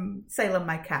 Salem,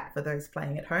 my cat, for those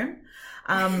playing at home.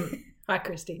 Hi,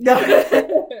 Christy. No.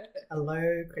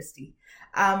 Hello, Christy.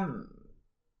 Sidebar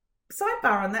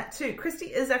on that too. Christy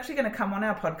is actually going to come on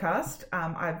our podcast.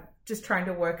 I'm just trying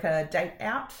to work a date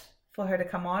out for her to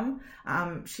come on.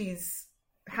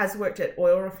 Has worked at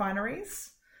oil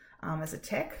refineries as a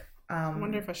tech. I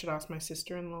wonder if I should ask my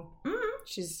sister-in-law. Mm-hmm.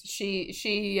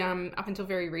 She up until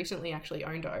very recently actually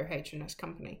owned an OH&S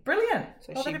company. Brilliant.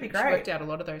 So that'd be great. She worked out a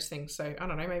lot of those things. So I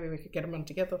don't know, maybe we could get them on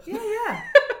together. Yeah.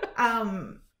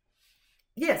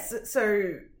 Yes.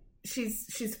 So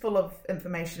she's full of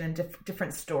information and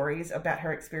different stories about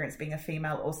her experience being a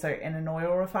female also in an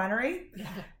oil refinery.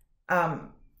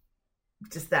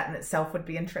 Just that in itself would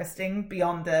be interesting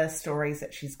beyond the stories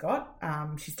that she's got.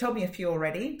 She's told me a few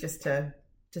already just to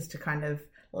kind of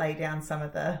lay down some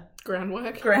of the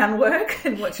groundwork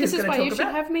and what she's going to talk about. This is why you should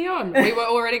have me on. We were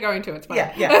already going to. It's fine.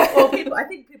 Yeah. Well, I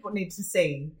think people need to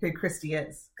see who Christy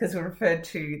is, because we referred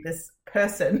to this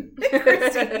person,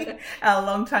 Christy, our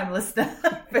long-time listener,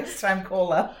 first-time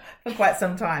caller for quite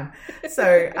some time.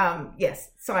 So, yes,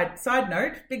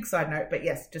 big side note, but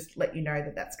yes, just let you know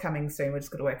that that's coming soon. We're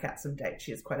just going to work out some dates.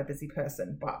 She is quite a busy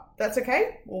person, but that's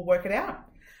okay. We'll work it out.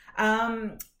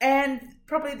 And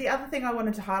probably the other thing I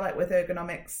wanted to highlight with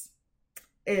ergonomics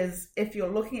is if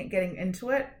you're looking at getting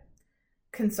into it,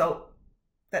 consult.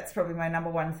 That's probably my number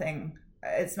one thing.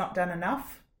 It's not done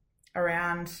enough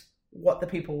around what the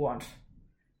people want.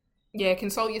 Yeah,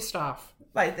 consult your staff.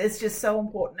 Like, it's just so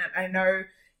important. I know,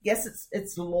 yes,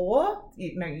 it's law.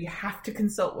 You have to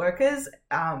consult workers.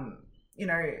 But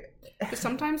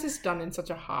sometimes it's done in such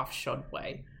a half-shod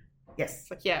way. Yes.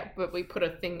 It's like, yeah, but we put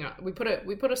a thing up. We put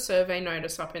a survey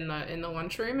notice up in the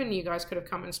lunchroom, and you guys could have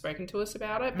come and spoken to us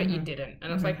about it, but you didn't.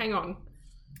 And it's like, hang on.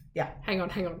 Yeah. Hang on.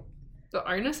 The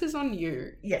onus is on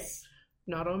you. Yes.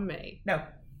 Not on me. No.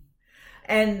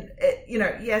 And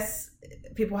yes,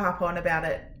 people harp on about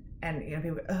it, and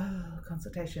people go,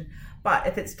 consultation. But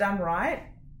if it's done right,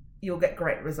 you'll get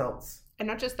great results. And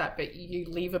not just that, but you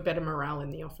leave a better morale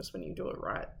in the office when you do it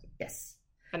right. Yes.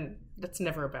 And that's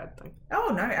never a bad thing.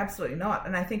 Oh, no, absolutely not.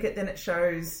 And I think it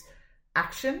shows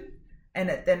action, and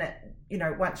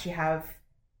once you have,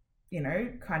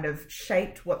 kind of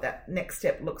shaped what that next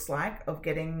step looks like of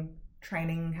getting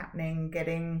training happening,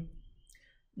 getting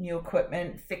new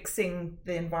equipment, fixing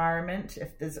the environment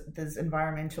if there's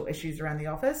environmental issues around the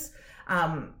office,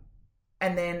 and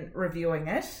then reviewing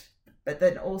it. But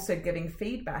then also giving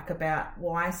feedback about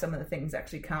why some of the things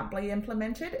actually can't be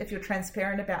implemented. If you're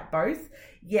transparent about both,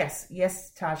 yes,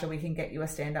 Taja, we can get you a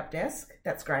stand-up desk.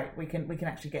 That's great. We can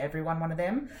actually get everyone one of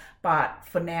them. But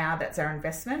for now, that's our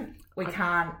investment.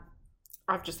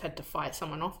 I've just had to fight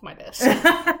someone off my desk.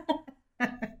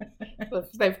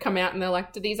 They've come out and they're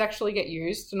like, "Do these actually get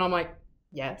used?" And I'm like,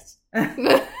 "Yes."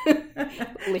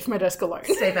 Leave my desk alone.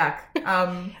 Stay back.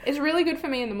 It's really good for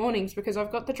me in the mornings because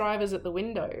I've got the drivers at the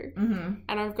window, and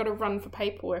I've got to run for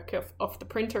paperwork off the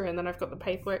printer, and then I've got the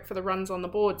paperwork for the runs on the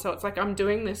board. So it's like I'm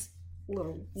doing this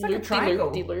little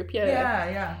loop.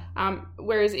 Yeah.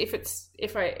 Whereas if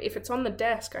it's on the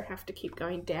desk, I have to keep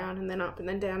going down and then up and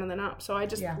then down and then up. So I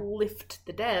just lift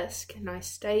the desk and I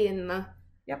stay in the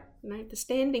the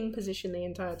standing position the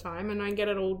entire time, and I get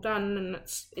it all done, and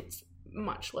it's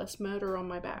much less murder on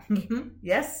my back.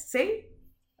 Yes, see?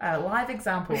 A live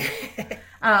example.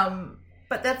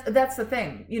 But that's the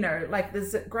thing,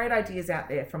 there's great ideas out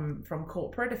there from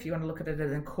corporate, if you want to look at it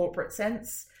in a corporate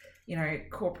sense.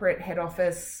 Corporate head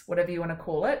office, whatever you want to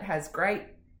call it, has great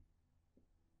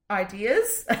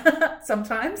ideas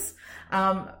sometimes.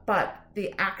 But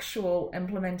the actual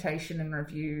implementation and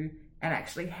review and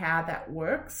actually how that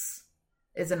works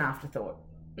is an afterthought.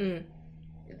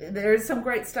 There is some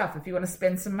great stuff. If you want to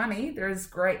spend some money, there is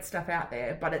great stuff out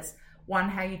there, but it's one,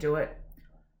 how you do it.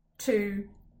 Two,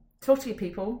 talk to your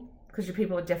people, because your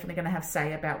people are definitely going to have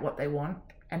say about what they want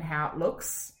and how it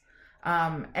looks.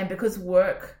 And because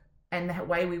work and the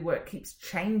way we work keeps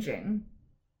changing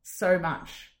so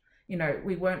much,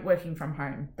 we weren't working from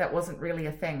home. That wasn't really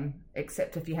a thing,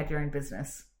 except if you had your own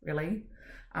business, really,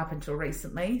 up until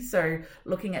recently. So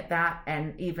looking at that,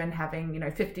 and even having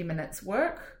 50 minutes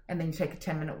work, and then you take a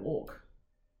 10-minute walk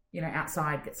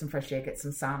outside, get some fresh air, get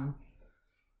some sun,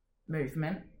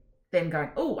 movement, then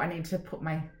going, I need to put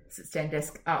my sit-stand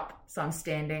desk up, so I'm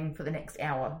standing for the next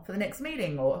hour for the next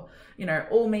meeting, or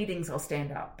all meetings I'll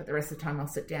stand up, but the rest of the time I'll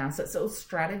sit down. So it's all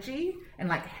strategy and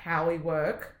like how we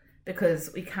work, because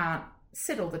we can't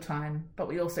sit all the time, but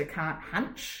we also can't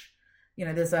hunch.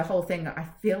 There's a whole thing. I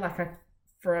feel like I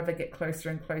forever get closer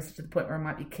and closer to the point where I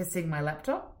might be kissing my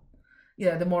laptop.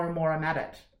 The more and more I'm at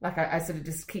it. Like I sort of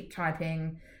just keep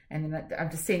typing, and then I'm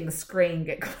just seeing the screen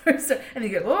get closer, and you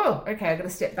go, oh, okay, I've got to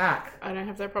step back. I don't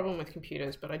have that problem with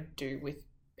computers, but I do with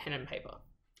pen and paper.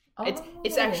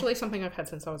 It's actually something I've had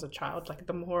since I was a child. Like,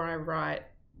 the more I write,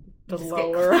 the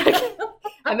lower I get.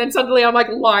 And then suddenly I'm like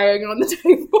lying on the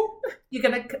table. You're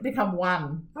going to become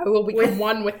one. I will become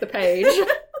one with the page.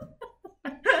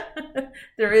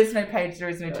 There is no page, there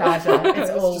is no Taja.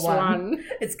 It's all just one.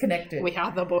 It's connected. We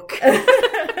are the book.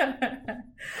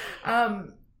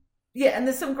 And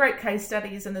there's some great case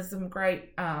studies, and there's some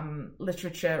great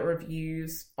literature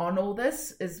reviews on all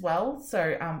this as well.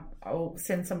 So I'll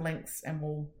send some links, and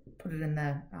we'll put it in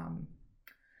the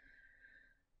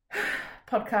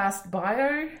podcast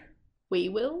bio. We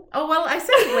will? Oh, well, I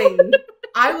said we.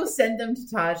 I will send them to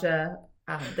Taja,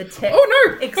 the tech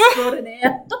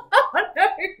extraordinaire. Oh, no.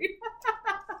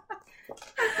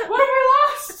 What have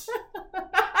I lost?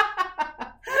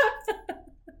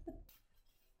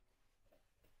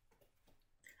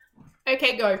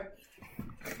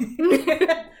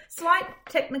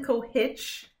 technical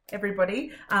hitch,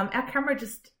 everybody. Our camera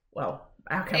just, our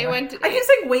camera. I keep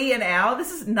saying we and our.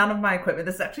 This is none of my equipment.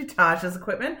 This is actually Taj's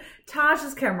equipment.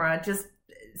 Taj's camera just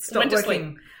stopped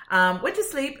working. Went to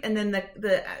sleep, and then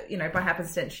the by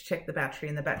happenstance, she checked the battery,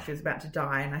 and the battery was about to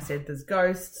die. And I said, "There's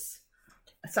ghosts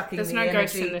sucking the energy." There's no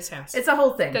ghosts in this house. It's a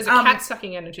whole thing. There's a cat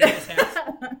sucking energy in this house.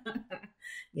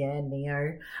 Yeah,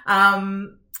 Neo.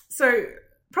 So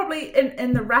probably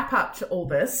in the wrap up to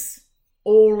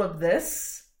all of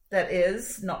this that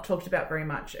is not talked about very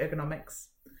much, ergonomics.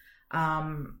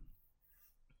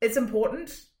 It's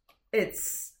important.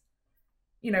 It's,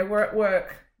 we're at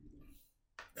work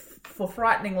for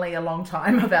frighteningly a long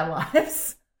time of our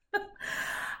lives.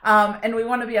 And we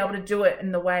want to be able to do it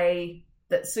in the way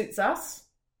that suits us,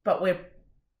 but we've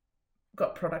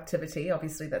got productivity.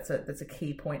 Obviously, that's a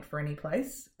key point for any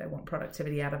place. They want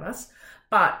productivity out of us,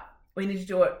 but we need to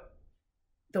do it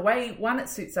the way, one, it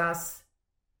suits us,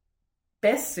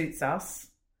 best suits us,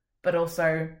 but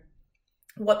also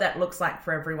what that looks like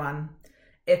for everyone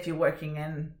if you're working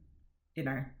in,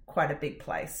 quite a big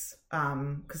place.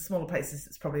 Because smaller places,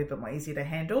 it's probably a bit more easier to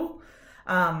handle.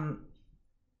 But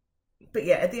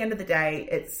yeah, at the end of the day,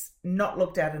 it's not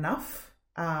looked at enough.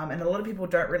 And a lot of people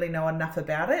don't really know enough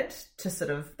about it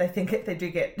to they think they do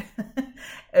get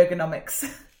ergonomics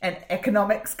and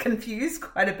economics confused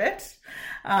quite a bit.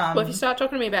 Well, if you start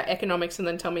talking to me about economics and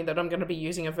then tell me that I'm going to be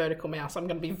using a vertical mouse, I'm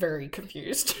going to be very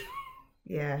confused.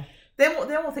 Yeah. Then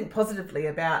we'll think positively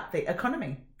about the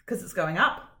economy because it's going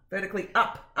up, vertically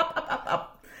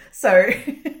up. So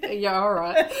yeah, all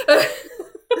right.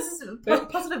 This is a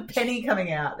positive penny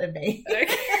coming out of me.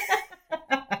 Okay.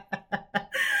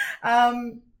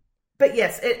 But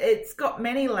yes, it's got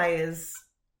many layers.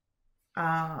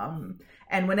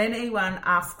 And when anyone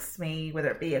asks me,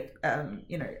 whether it be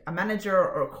a manager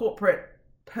or a corporate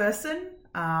person,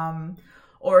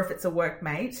 or if it's a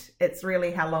workmate, it's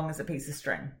really how long is a piece of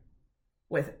string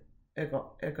with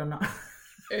ergonomics.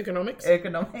 Ergonomics.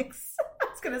 I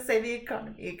was going to say the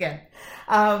economy again.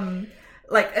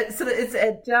 It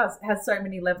has so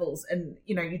many levels, and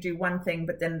you do one thing,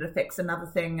 but then it affects another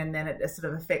thing, and then it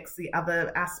sort of affects the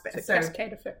other aspect. It's a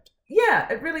cascade effect.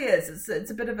 Yeah, it really is.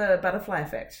 It's a bit of a butterfly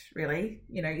effect, really.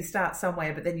 You start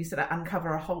somewhere, but then you sort of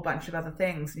uncover a whole bunch of other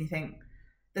things, and you think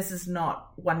this is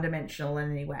not one dimensional in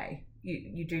any way.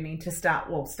 You do need to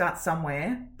start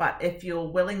somewhere, but if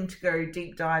you're willing to go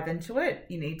deep dive into it,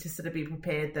 you need to sort of be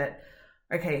prepared that,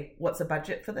 okay, what's the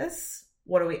budget for this?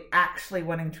 What are we actually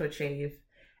wanting to achieve?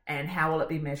 And how will it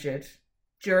be measured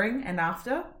during and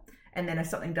after? And then if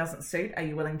something doesn't suit, are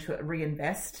you willing to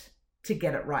reinvest to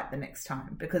get it right the next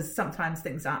time? Because sometimes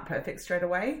things aren't perfect straight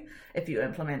away if you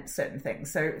implement certain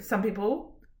things. So some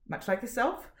people, much like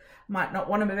yourself, might not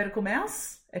want a vertical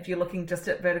mouse if you're looking just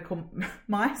at vertical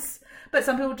mice, but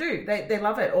some people do. They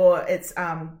love it, or it's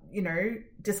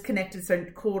disconnected, so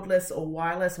cordless or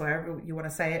wireless, or however you want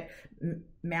to say it,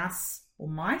 mouse or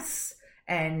mice,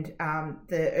 and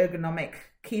the ergonomic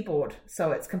keyboard,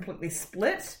 so it's completely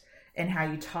split in how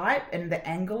you type and the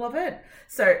angle of it.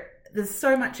 So there's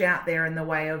so much out there in the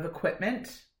way of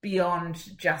equipment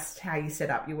beyond just how you set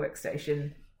up your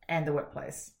workstation and the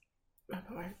workplace.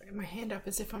 My hand up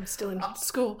as if I'm still in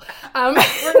school. We're in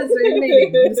a Zoom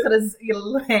meeting.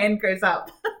 Your hand goes up.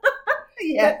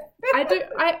 Yeah, I do.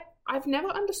 I've never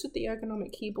understood the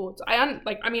ergonomic keyboards. I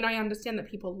understand that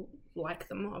people like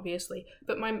them, obviously,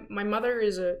 but my mother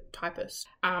is a typist,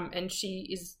 and she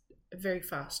is a very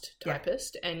fast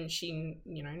typist, and she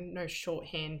knows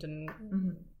shorthand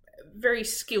and very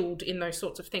skilled in those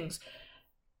sorts of things.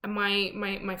 And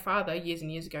my father, years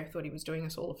and years ago, thought he was doing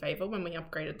us all a favour when we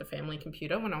upgraded the family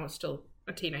computer when I was still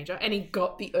a teenager, and he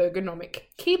got the ergonomic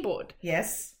keyboard.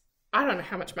 Yes. I don't know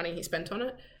how much money he spent on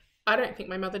it. I don't think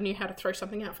my mother knew how to throw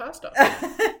something out faster.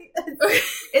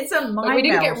 It's a mind we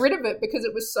didn't get rid of it because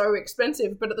it was so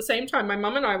expensive, but at the same time, my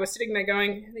mum and I were sitting there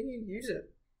going, how do you use it?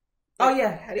 Oh,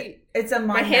 yeah. How do you... It's a mind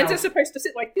My hands are supposed to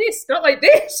sit like this, not like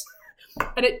this.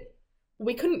 And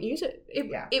we couldn't use it.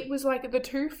 It was like the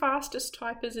two fastest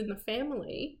typers in the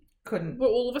family were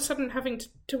all of a sudden having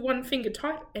to one finger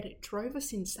type, and it drove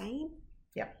us insane.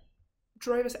 Yeah.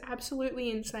 Drove us absolutely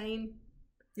insane.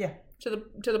 Yeah. To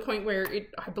the point where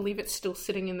I believe it's still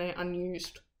sitting in there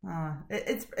unused.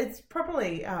 It's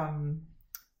probably I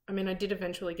mean, I did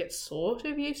eventually get sort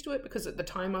of used to it because at the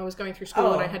time I was going through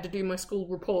school and I had to do my school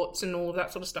reports and all of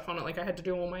that sort of stuff on it. Like I had to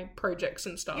do all my projects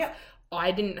and stuff. Yeah.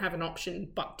 I didn't have an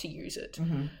option but to use it.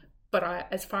 Mm-hmm. But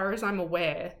as far as I'm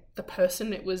aware, the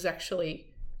person it was actually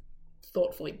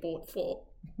thoughtfully bought for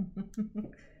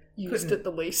used it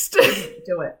the least.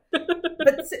 Do it.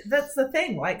 But that's the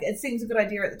thing. Like, it seems a good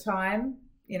idea at the time,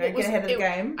 get ahead of the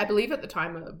game. I believe at the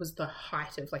time it was the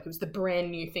height of, like, it was the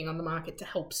brand new thing on the market to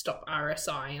help stop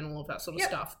RSI and all of that sort of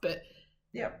stuff. But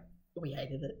we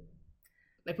hated it.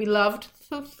 Like, we loved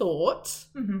the thought.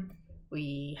 Mm-hmm.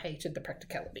 We hated the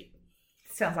practicality.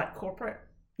 Sounds like corporate,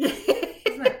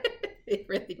 doesn't it? It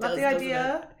really does. Love the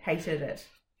idea. Hated it.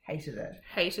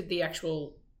 Hated the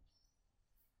actual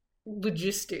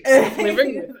logistics of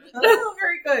living with it. Oh,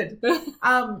 very good.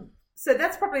 So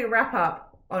that's probably a wrap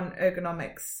up on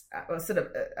ergonomics, or sort of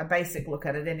a basic look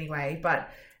at it anyway. But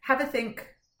have a think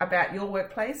about your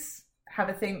workplace. Have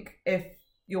a think if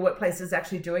your workplace is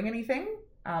actually doing anything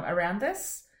around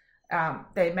this.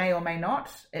 They may or may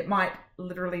not. It might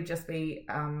literally just be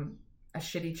a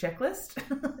shitty checklist.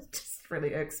 It just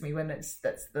really irks me when that's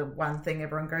the one thing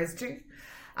everyone goes to.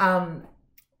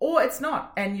 Or it's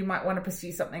not, and you might want to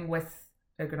pursue something with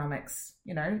ergonomics,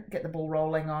 get the ball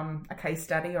rolling on a case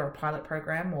study or a pilot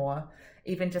program, or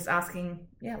even just asking,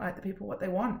 like the people what they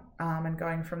want, and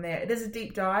going from there. It is a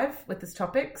deep dive with this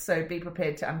topic, so be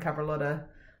prepared to uncover a lot of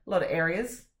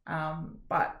areas.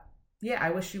 But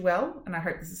I wish you well, and I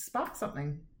hope this has sparked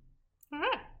something. All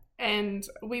right. And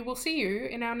we will see you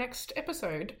in our next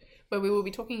episode, where we will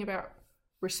be talking about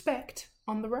respect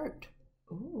on the road.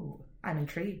 Ooh, I'm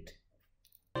intrigued.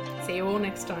 See you all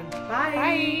next time.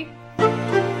 Bye. Bye.